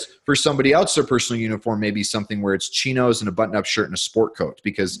 Correct. Because for somebody else, their personal uniform may be something where it's chinos and a button-up shirt and a sport coat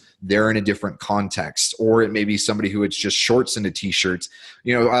because they're in a different context. Or it may be somebody who it's just shorts and a t-shirt.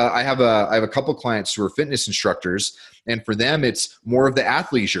 I have a couple clients who are fitness instructors, and for them, it's more of the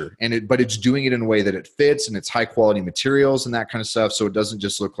athleisure, but it's doing it in a way that it fits and it's high quality materials and that kind of stuff. So it doesn't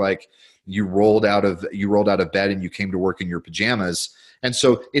just look like you rolled out of bed and you came to work in your pajamas. And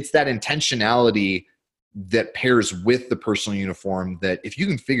so it's that intentionality that pairs with the personal uniform that if you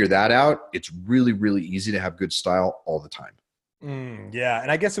can figure that out, it's really, really easy to have good style all the time. Yeah.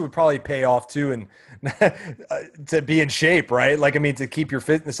 And I guess it would probably pay off too, and to be in shape, right? Like, I mean, to keep your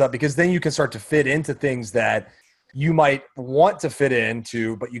fitness up, because then you can start to fit into things that you might want to fit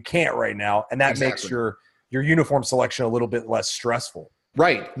into, but you can't right now. And that makes your uniform selection a little bit less stressful.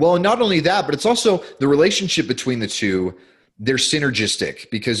 Right. Well, not only that, but it's also the relationship between the two. They're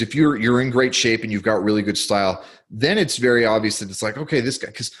synergistic, because if you're in great shape and you've got really good style, then it's very obvious that it's like, okay, this guy,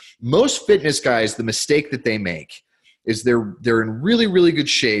 because most fitness guys, the mistake that they make is they're in really, really good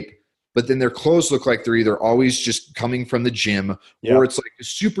shape, but then their clothes look like they're either always just coming from the gym, or it's like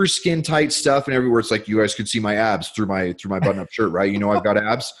super skin tight stuff, and everywhere it's like, you guys could see my abs through my button up shirt, right? I've got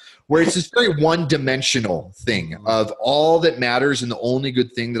abs. Where it's this very one-dimensional thing of all that matters, and the only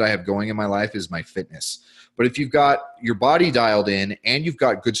good thing that I have going in my life is my fitness. But if you've got your body dialed in and you've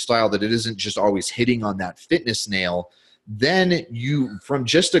got good style that it isn't just always hitting on that fitness nail, then you, from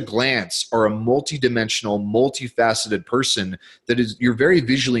just a glance, are a multi-dimensional, multifaceted person that is, you're very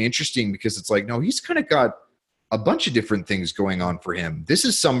visually interesting, because it's like, no, he's kind of got a bunch of different things going on for him. This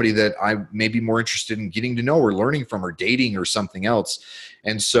is somebody that I may be more interested in getting to know or learning from or dating or something else.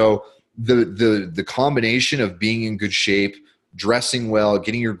 And so the combination of being in good shape, dressing well,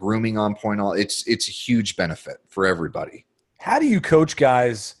 getting your grooming on point, it's a huge benefit for everybody. How do you coach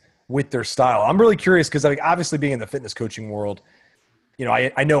guys with their style? I'm really curious, because like, obviously being in the fitness coaching world, you know,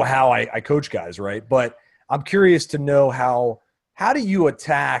 I know how I coach guys, right? But I'm curious to know how do you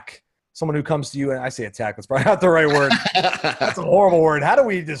attack someone who comes to you, and I say attack, that's probably not the right word. That's a horrible word. How do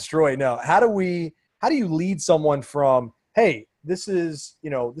we destroy? No, how do you lead someone from, hey, this is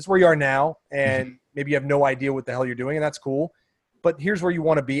where you are now, and maybe you have no idea what the hell you're doing, and that's cool, but here's where you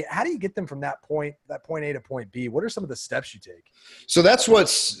want to be. How do you get them from that point A to point B? What are some of the steps you take? So that's what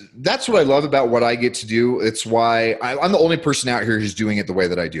I love about what I get to do. It's why I'm the only person out here who's doing it the way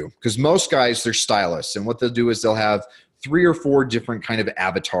that I do. Because most guys, they're stylists, and what they'll do is they'll have 3 or 4 different kind of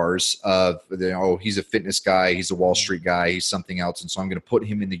avatars of, he's a fitness guy, he's a Wall Street guy, he's something else. And so I'm going to put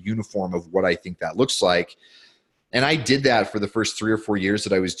him in the uniform of what I think that looks like. And I did that for the first 3 or 4 years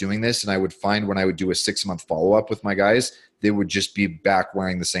that I was doing this. And I would find when I would do a 6-month follow-up with my guys, they would just be back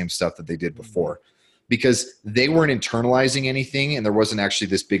wearing the same stuff that they did before, because they weren't internalizing anything, and there wasn't actually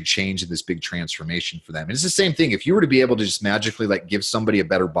this big change and this big transformation for them. And it's the same thing. If you were to be able to just magically like give somebody a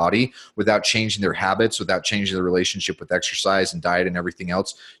better body without changing their habits, without changing their relationship with exercise and diet and everything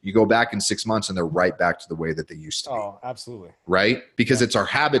else, you go back in 6 months and they're right back to the way that they used to be. Oh, absolutely. Right? Because it's our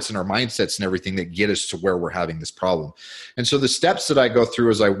habits and our mindsets and everything that get us to where we're having this problem. And so the steps that I go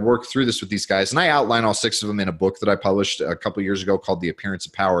through as I work through this with these guys, and I outline all 6 of them in a book that I published a couple years ago called The Appearance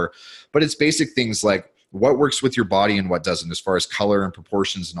of Power. But it's basic things like what works with your body and what doesn't, as far as color and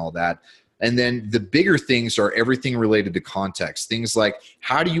proportions and all that. And then the bigger things are everything related to context. Things like,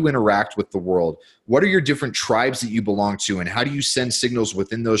 how do you interact with the world? What are your different tribes that you belong to? And how do you send signals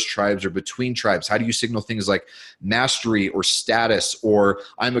within those tribes or between tribes? How do you signal things like mastery or status, or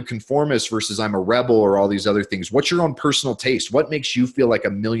I'm a conformist versus I'm a rebel, or all these other things? What's your own personal taste? What makes you feel like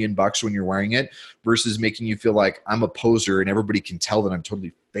 $1,000,000 when you're wearing it versus making you feel like I'm a poser and everybody can tell that I'm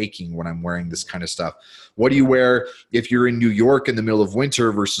totally faking when I'm wearing this kind of stuff? What do you wear if you're in New York in the middle of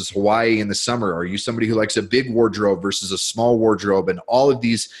winter versus Hawaii in the summer? Are you somebody who likes a big wardrobe versus a small wardrobe? And all of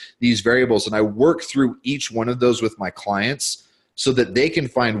these variables. And I work through each one of those with my clients so that they can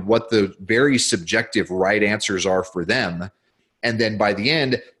find what the very subjective right answers are for them. And then by the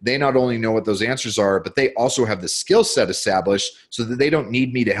end, they not only know what those answers are, but they also have the skill set established so that they don't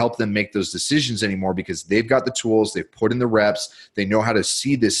need me to help them make those decisions anymore, because they've got the tools, they've put in the reps, they know how to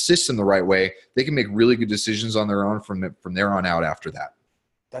see this system the right way. They can make really good decisions on their own from there on out after that.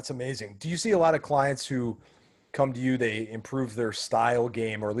 That's amazing. Do you see a lot of clients who come to you, they improve their style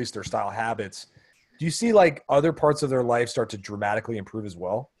game, or at least their style habits? Do you see like other parts of their life start to dramatically improve as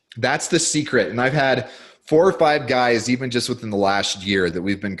well? That's the secret. And I've had 4 or 5 guys, even just within the last year, that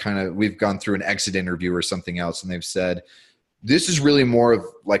we've gone through an exit interview or something else, and they've said, this is really more of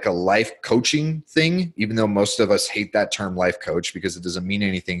like a life coaching thing, even though most of us hate that term life coach because it doesn't mean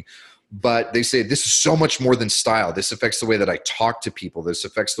anything. But they say, this is so much more than style. This affects the way that I talk to people. This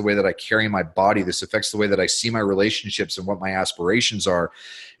affects the way that I carry my body. This affects the way that I see my relationships and what my aspirations are.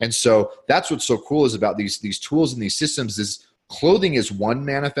 And so that's what's so cool is about these tools and these systems is clothing is one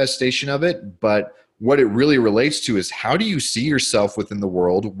manifestation of it, but what it really relates to is, how do you see yourself within the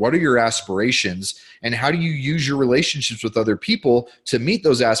world? What are your aspirations? And how do you use your relationships with other people to meet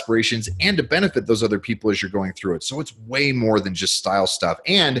those aspirations and to benefit those other people as you're going through it? So it's way more than just style stuff.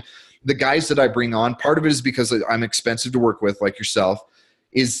 And the guys that I bring on, part of it is because I'm expensive to work with, like yourself,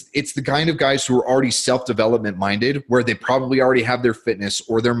 it's the kind of guys who are already self-development minded, where they probably already have their fitness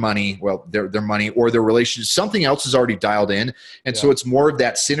or their money, their money or their relationship. Something else is already dialed in. And so it's more of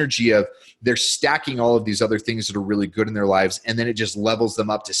that synergy of they're stacking all of these other things that are really good in their lives. And then it just levels them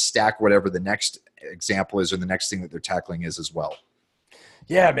up to stack whatever the next example is or the next thing that they're tackling is as well.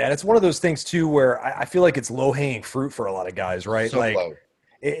 Yeah, man. It's one of those things too, where I feel like it's low hanging fruit for a lot of guys, right? So like, low.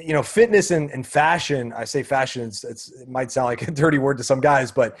 You know, fitness and fashion, I say fashion, it might sound like a dirty word to some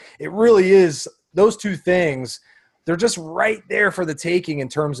guys, but it really is. Those two things, they're just right there for the taking in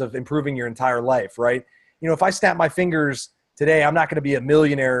terms of improving your entire life, right? You know, if I snap my fingers today, I'm not going to be a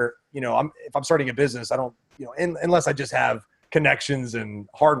millionaire. You know, if I'm starting a business, I don't, you know, unless I just have connections and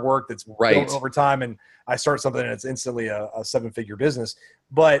hard work that's built over time, and I start something and it's instantly a 7-figure business.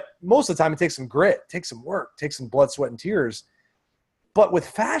 But most of the time it takes some grit, takes some work, takes some blood, sweat, and tears. But with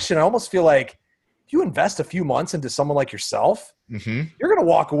fashion, I almost feel like if you invest a few months into someone like yourself, you're going to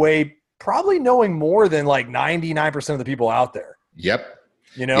walk away probably knowing more than like 99% of the people out there. Yep.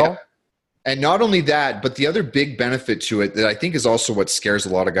 You know? Yep. And not only that, but the other big benefit to it that I think is also what scares a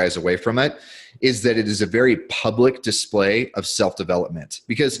lot of guys away from it is that it is a very public display of self-development.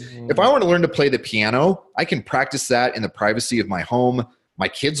 Because if I want to learn to play the piano, I can practice that in the privacy of my home. My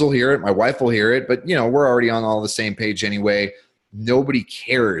kids will hear it. My wife will hear it. But, we're already on all the same page anyway. Nobody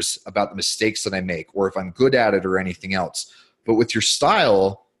cares about the mistakes that I make or if I'm good at it or anything else. But with your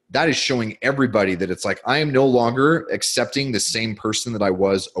style, that is showing everybody that it's like, I am no longer accepting the same person that I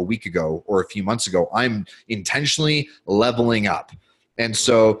was a week ago or a few months ago. I'm intentionally leveling up. And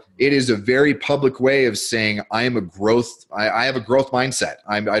so it is a very public way of saying I am a growth. I have a growth mindset.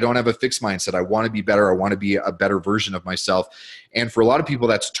 I don't have a fixed mindset. I want to be better. I want to be a better version of myself. And for a lot of people,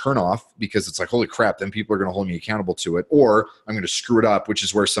 that's a turn off because it's like, holy crap, then people are going to hold me accountable to it. Or I'm going to screw it up, which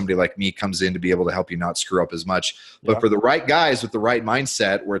is where somebody like me comes in to be able to help you not screw up as much. But for the right guys with the right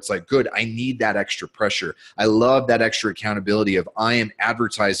mindset where it's like, good, I need that extra pressure. I love that extra accountability of I am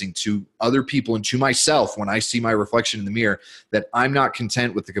advertising to other people and to myself when I see my reflection in the mirror that I'm not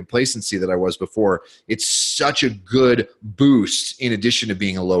content with the complacency that I was before. It's such a good boost in addition to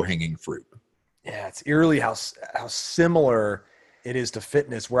being a low-hanging fruit. Yeah, it's eerily how similar it is to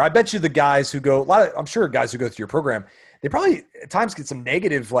fitness, where I bet you the guys who go, I'm sure guys who go through your program, they probably at times get some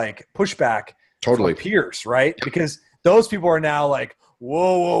negative like pushback Totally. from peers, right? Yep. Because those people are now like,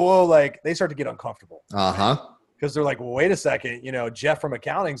 whoa, like they start to get uncomfortable. Because they're like, well, wait a second, Jeff from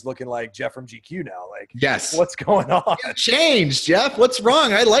accounting's looking like Jeff from GQ now. Like, yes, what's going on? Yeah, change, Jeff. What's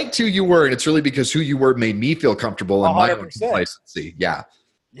wrong? I liked who you were, and it's really because who you were made me feel comfortable in my own complacency. Yeah,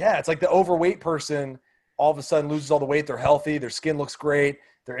 it's like the overweight person all of a sudden loses all the weight. They're healthy. Their skin looks great.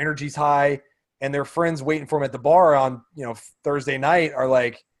 Their energy's high. And their friends waiting for them at the bar on, Thursday night are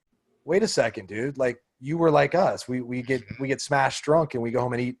like, wait a second, dude. Like you were like us. We get smashed drunk and we go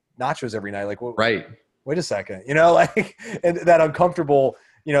home and eat nachos every night. Like, well, right. Wait a second, like, and that uncomfortable,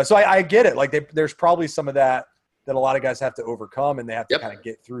 so I get it. Like there's probably some of that a lot of guys have to overcome and they have to kind of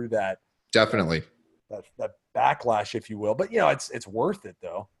get through that. Definitely. That backlash, if you will. But, it's worth it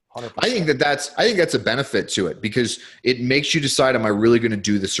though. 100%. I think that's a benefit to it because it makes you decide, am I really going to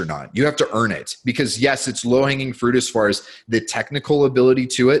do this or not? You have to earn it because yes, it's low hanging fruit as far as the technical ability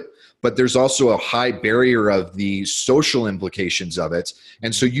to it, but there's also a high barrier of the social implications of it.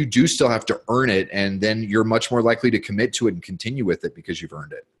 And so you do still have to earn it. And then you're much more likely to commit to it and continue with it because you've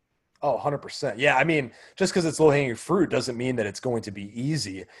earned it. Oh, 100%. Yeah. I mean, just because it's low hanging fruit doesn't mean that it's going to be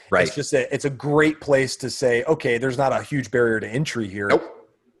easy. Right. It's just it's a great place to say, okay, there's not a huge barrier to entry here. Nope.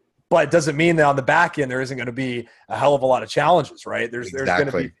 But it doesn't mean that on the back end, there isn't going to be a hell of a lot of challenges, right? There's going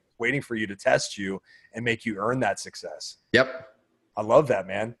to be waiting for you to test you and make you earn that success. Yep. I love that,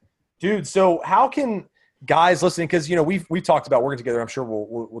 man. Dude, so how can guys listening, because, we've talked about working together. I'm sure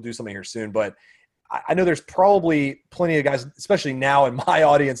we'll do something here soon, but I know there's probably plenty of guys, especially now in my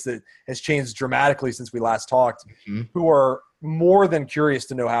audience that has changed dramatically since we last talked, who are more than curious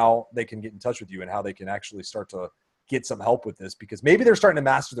to know how they can get in touch with you and how they can actually start to get some help with this, because maybe they're starting to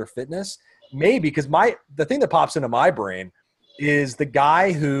master their fitness. Maybe because the thing that pops into my brain is the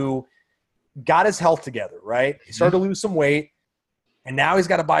guy who got his health together, right? He started to lose some weight and now he's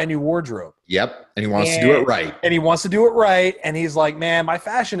got to buy a new wardrobe. Yep. And he wants to do it right. And he wants to do it right. And he's like, man, my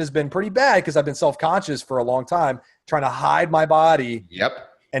fashion has been pretty bad because I've been self-conscious for a long time, trying to hide my body. Yep.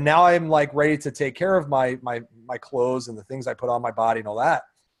 And now I'm like ready to take care of my clothes and the things I put on my body and all that.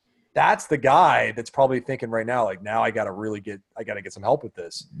 That's the guy that's probably thinking right now, like, now I got to get some help with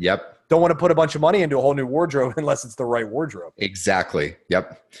this. Yep. Don't want to put a bunch of money into a whole new wardrobe unless it's the right wardrobe. Exactly.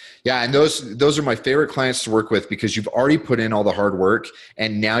 Yep. Yeah. And those are my favorite clients to work with because you've already put in all the hard work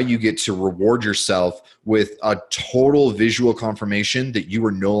and now you get to reward yourself with a total visual confirmation that you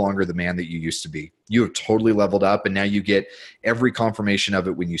are no longer the man that you used to be. You have totally leveled up and now you get every confirmation of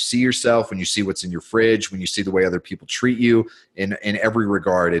it when you see yourself, when you see what's in your fridge, when you see the way other people treat you in every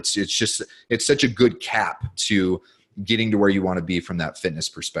regard. It's such a good cap to getting to where you want to be from that fitness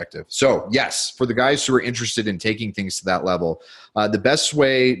perspective. So yes, for the guys who are interested in taking things to that level, the best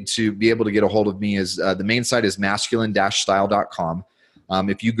way to be able to get a hold of me is the main site is masculine-style.com.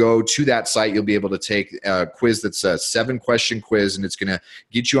 If you go to that site, you'll be able to take a quiz that's a 7-question quiz, and it's going to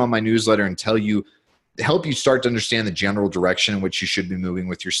get you on my newsletter and help you start to understand the general direction in which you should be moving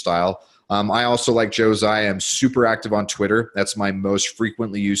with your style. I also, like Josiah, am super active on Twitter. That's my most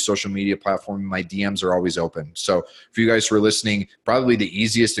frequently used social media platform. My DMs are always open. So for you guys who are listening, probably the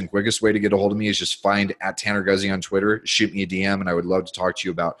easiest and quickest way to get a hold of me is just find @TannerGuzzi on Twitter, shoot me a DM, and I would love to talk to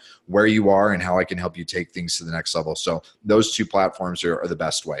you about where you are and how I can help you take things to the next level. So those two platforms are the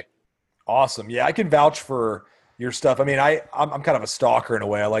best way. Awesome. Yeah, I can vouch for your stuff. I mean, I'm kind of a stalker in a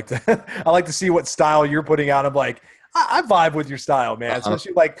way. I like to see what style you're putting out. I'm like, I vibe with your style, man.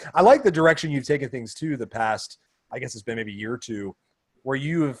 Especially like, I like the direction you've taken things to the past, I guess it's been maybe a year or two, where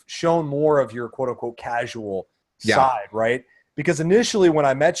you have shown more of your quote unquote casual side, right? Because initially when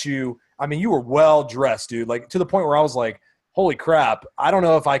I met you, I mean, you were well dressed, dude, like to the point where I was like, holy crap, I don't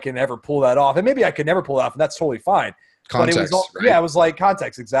know if I can ever pull that off. And maybe I could never pull it off, and that's totally fine. Context, but it was right? Yeah, it was like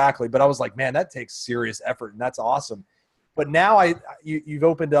context, exactly. But I was like, man, that takes serious effort, and that's awesome. But now you've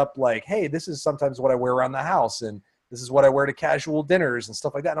opened up like, hey, this is sometimes what I wear around the house, and this is what I wear to casual dinners and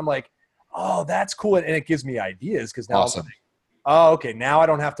stuff like that. And I'm like, oh, that's cool. And it gives me ideas, because now awesome. I'm like, oh, okay, now I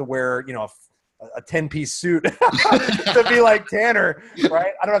don't have to wear, a 10-piece suit to be like Tanner,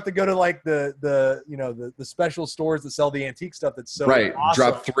 right? I don't have to go to like the special stores that sell the antique stuff that's so right.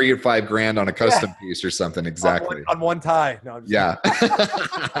 awesome. Drop $3 or $5 grand on a custom piece or something. Exactly. On one tie. No, I'm just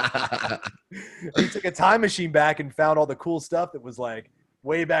You took a time machine back and found all the cool stuff that was like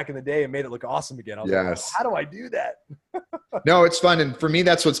way back in the day and made it look awesome again. I was like, how do I do that? No, it's fun. And for me,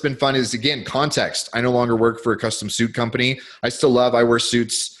 that's what's been fun is, again, context. I no longer work for a custom suit company. I wear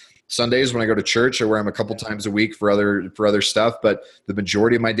suits Sundays when I go to church. I wear them a couple times a week for other stuff, but the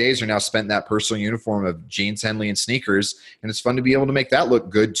majority of my days are now spent in that personal uniform of jeans, Henley, and sneakers. And it's fun to be able to make that look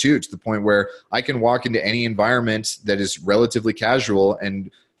good too, to the point where I can walk into any environment that is relatively casual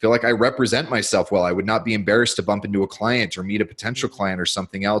and feel like I represent myself well. I would not be embarrassed to bump into a client or meet a potential client or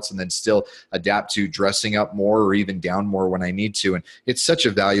something else, and then still adapt to dressing up more or even down more when I need to. And it's such a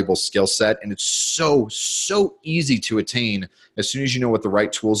valuable skill set, and it's so easy to attain as soon as you know what the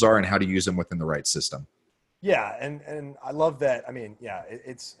right tools are and how to use them within the right system. Yeah, and I love that. I mean, yeah,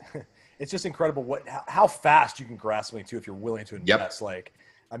 it's just incredible how fast you can grasp something too if you're willing to invest. Yep. Like,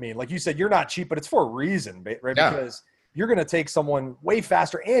 I mean, like you said, you're not cheap, but it's for a reason, right? Yeah. Because you're going to take someone way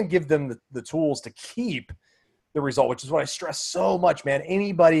faster and give them the tools to keep the result, which is what I stress so much, man.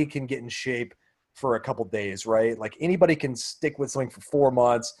 Anybody can get in shape for a couple days, right? Like anybody can stick with something for 4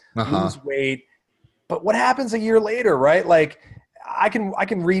 months, lose weight. But what happens a year later, right? Like I can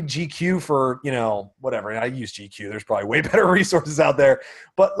read GQ for, whatever. And I use GQ. There's probably way better resources out there,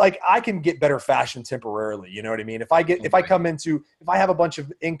 but like I can get better fashion temporarily. You know what I mean? If I have a bunch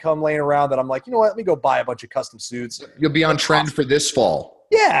of income laying around that I'm like, you know what, let me go buy a bunch of custom suits. You'll be on trend for this fall.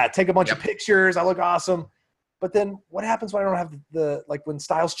 Yeah. Take a bunch of pictures. I look awesome. But then what happens when I don't have when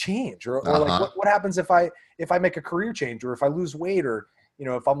styles change or like what happens if I make a career change or if I lose weight or,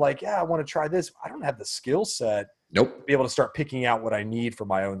 if I'm like, yeah, I want to try this, I don't have the skill set. Nope. To be able to start picking out what I need for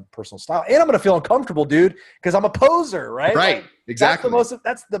my own personal style. And I'm going to feel uncomfortable, dude, because I'm a poser, right? Right. Like, exactly.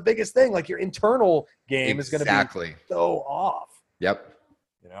 That's the biggest thing. Like your internal game is going to be so off. Yep.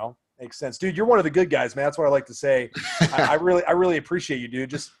 Makes sense. Dude, you're one of the good guys, man. That's what I like to say. I really appreciate you, dude.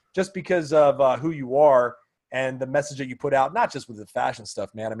 Just because of who you are and the message that you put out, not just with the fashion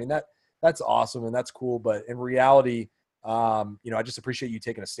stuff, man. I mean, that's awesome and that's cool. But in reality, I just appreciate you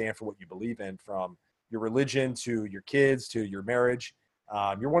taking a stand for what you believe in, from your religion to your kids to your marriage.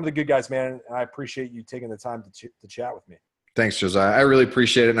 You're one of the good guys, man. And I appreciate you taking the time to chat with me. Thanks, Josiah. I really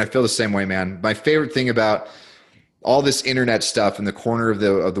appreciate it. And I feel the same way, man. My favorite thing about all this internet stuff in the corner of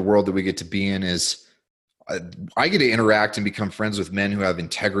the world that we get to be in is I get to interact and become friends with men who have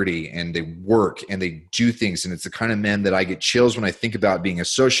integrity and they work and they do things. And it's the kind of men that I get chills when I think about being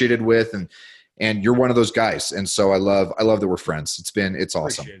associated with, and you're one of those guys. And so I love that we're friends. It's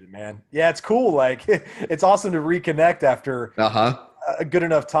awesome. Appreciate it, man. Yeah, it's cool. Like it's awesome to reconnect after a good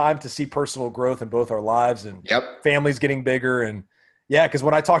enough time to see personal growth in both our lives and families getting bigger. And yeah, because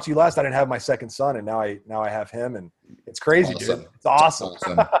when I talked to you last, I didn't have my second son, and now I have him, and it's crazy, dude. It's awesome.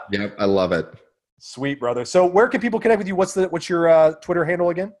 Yep, I love it. Sweet, brother. So where can people connect with you? What's your Twitter handle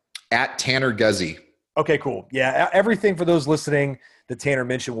again? @TannerGuzzi. Okay, cool. Yeah, everything for those listening that Tanner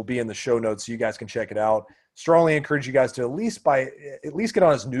mentioned will be in the show notes, so you guys can check it out. Strongly encourage you guys to at least get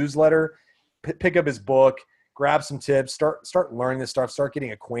on his newsletter, pick up his book, grab some tips, start learning this stuff, start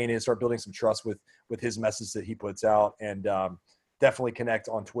getting acquainted, start building some trust with his message that he puts out, and definitely connect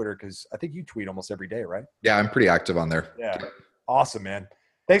on Twitter, because I think you tweet almost every day, right? Yeah, I'm pretty active on there. Yeah, awesome, man.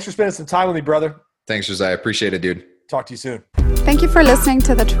 Thanks for spending some time with me, brother. Thanks, Josiah. Appreciate it, dude. Talk to you soon. Thank you for listening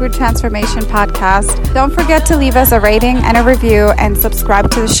to the True Transformation Podcast. Don't forget to leave us a rating and a review and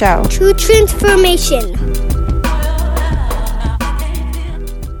subscribe to the show. True Transformation.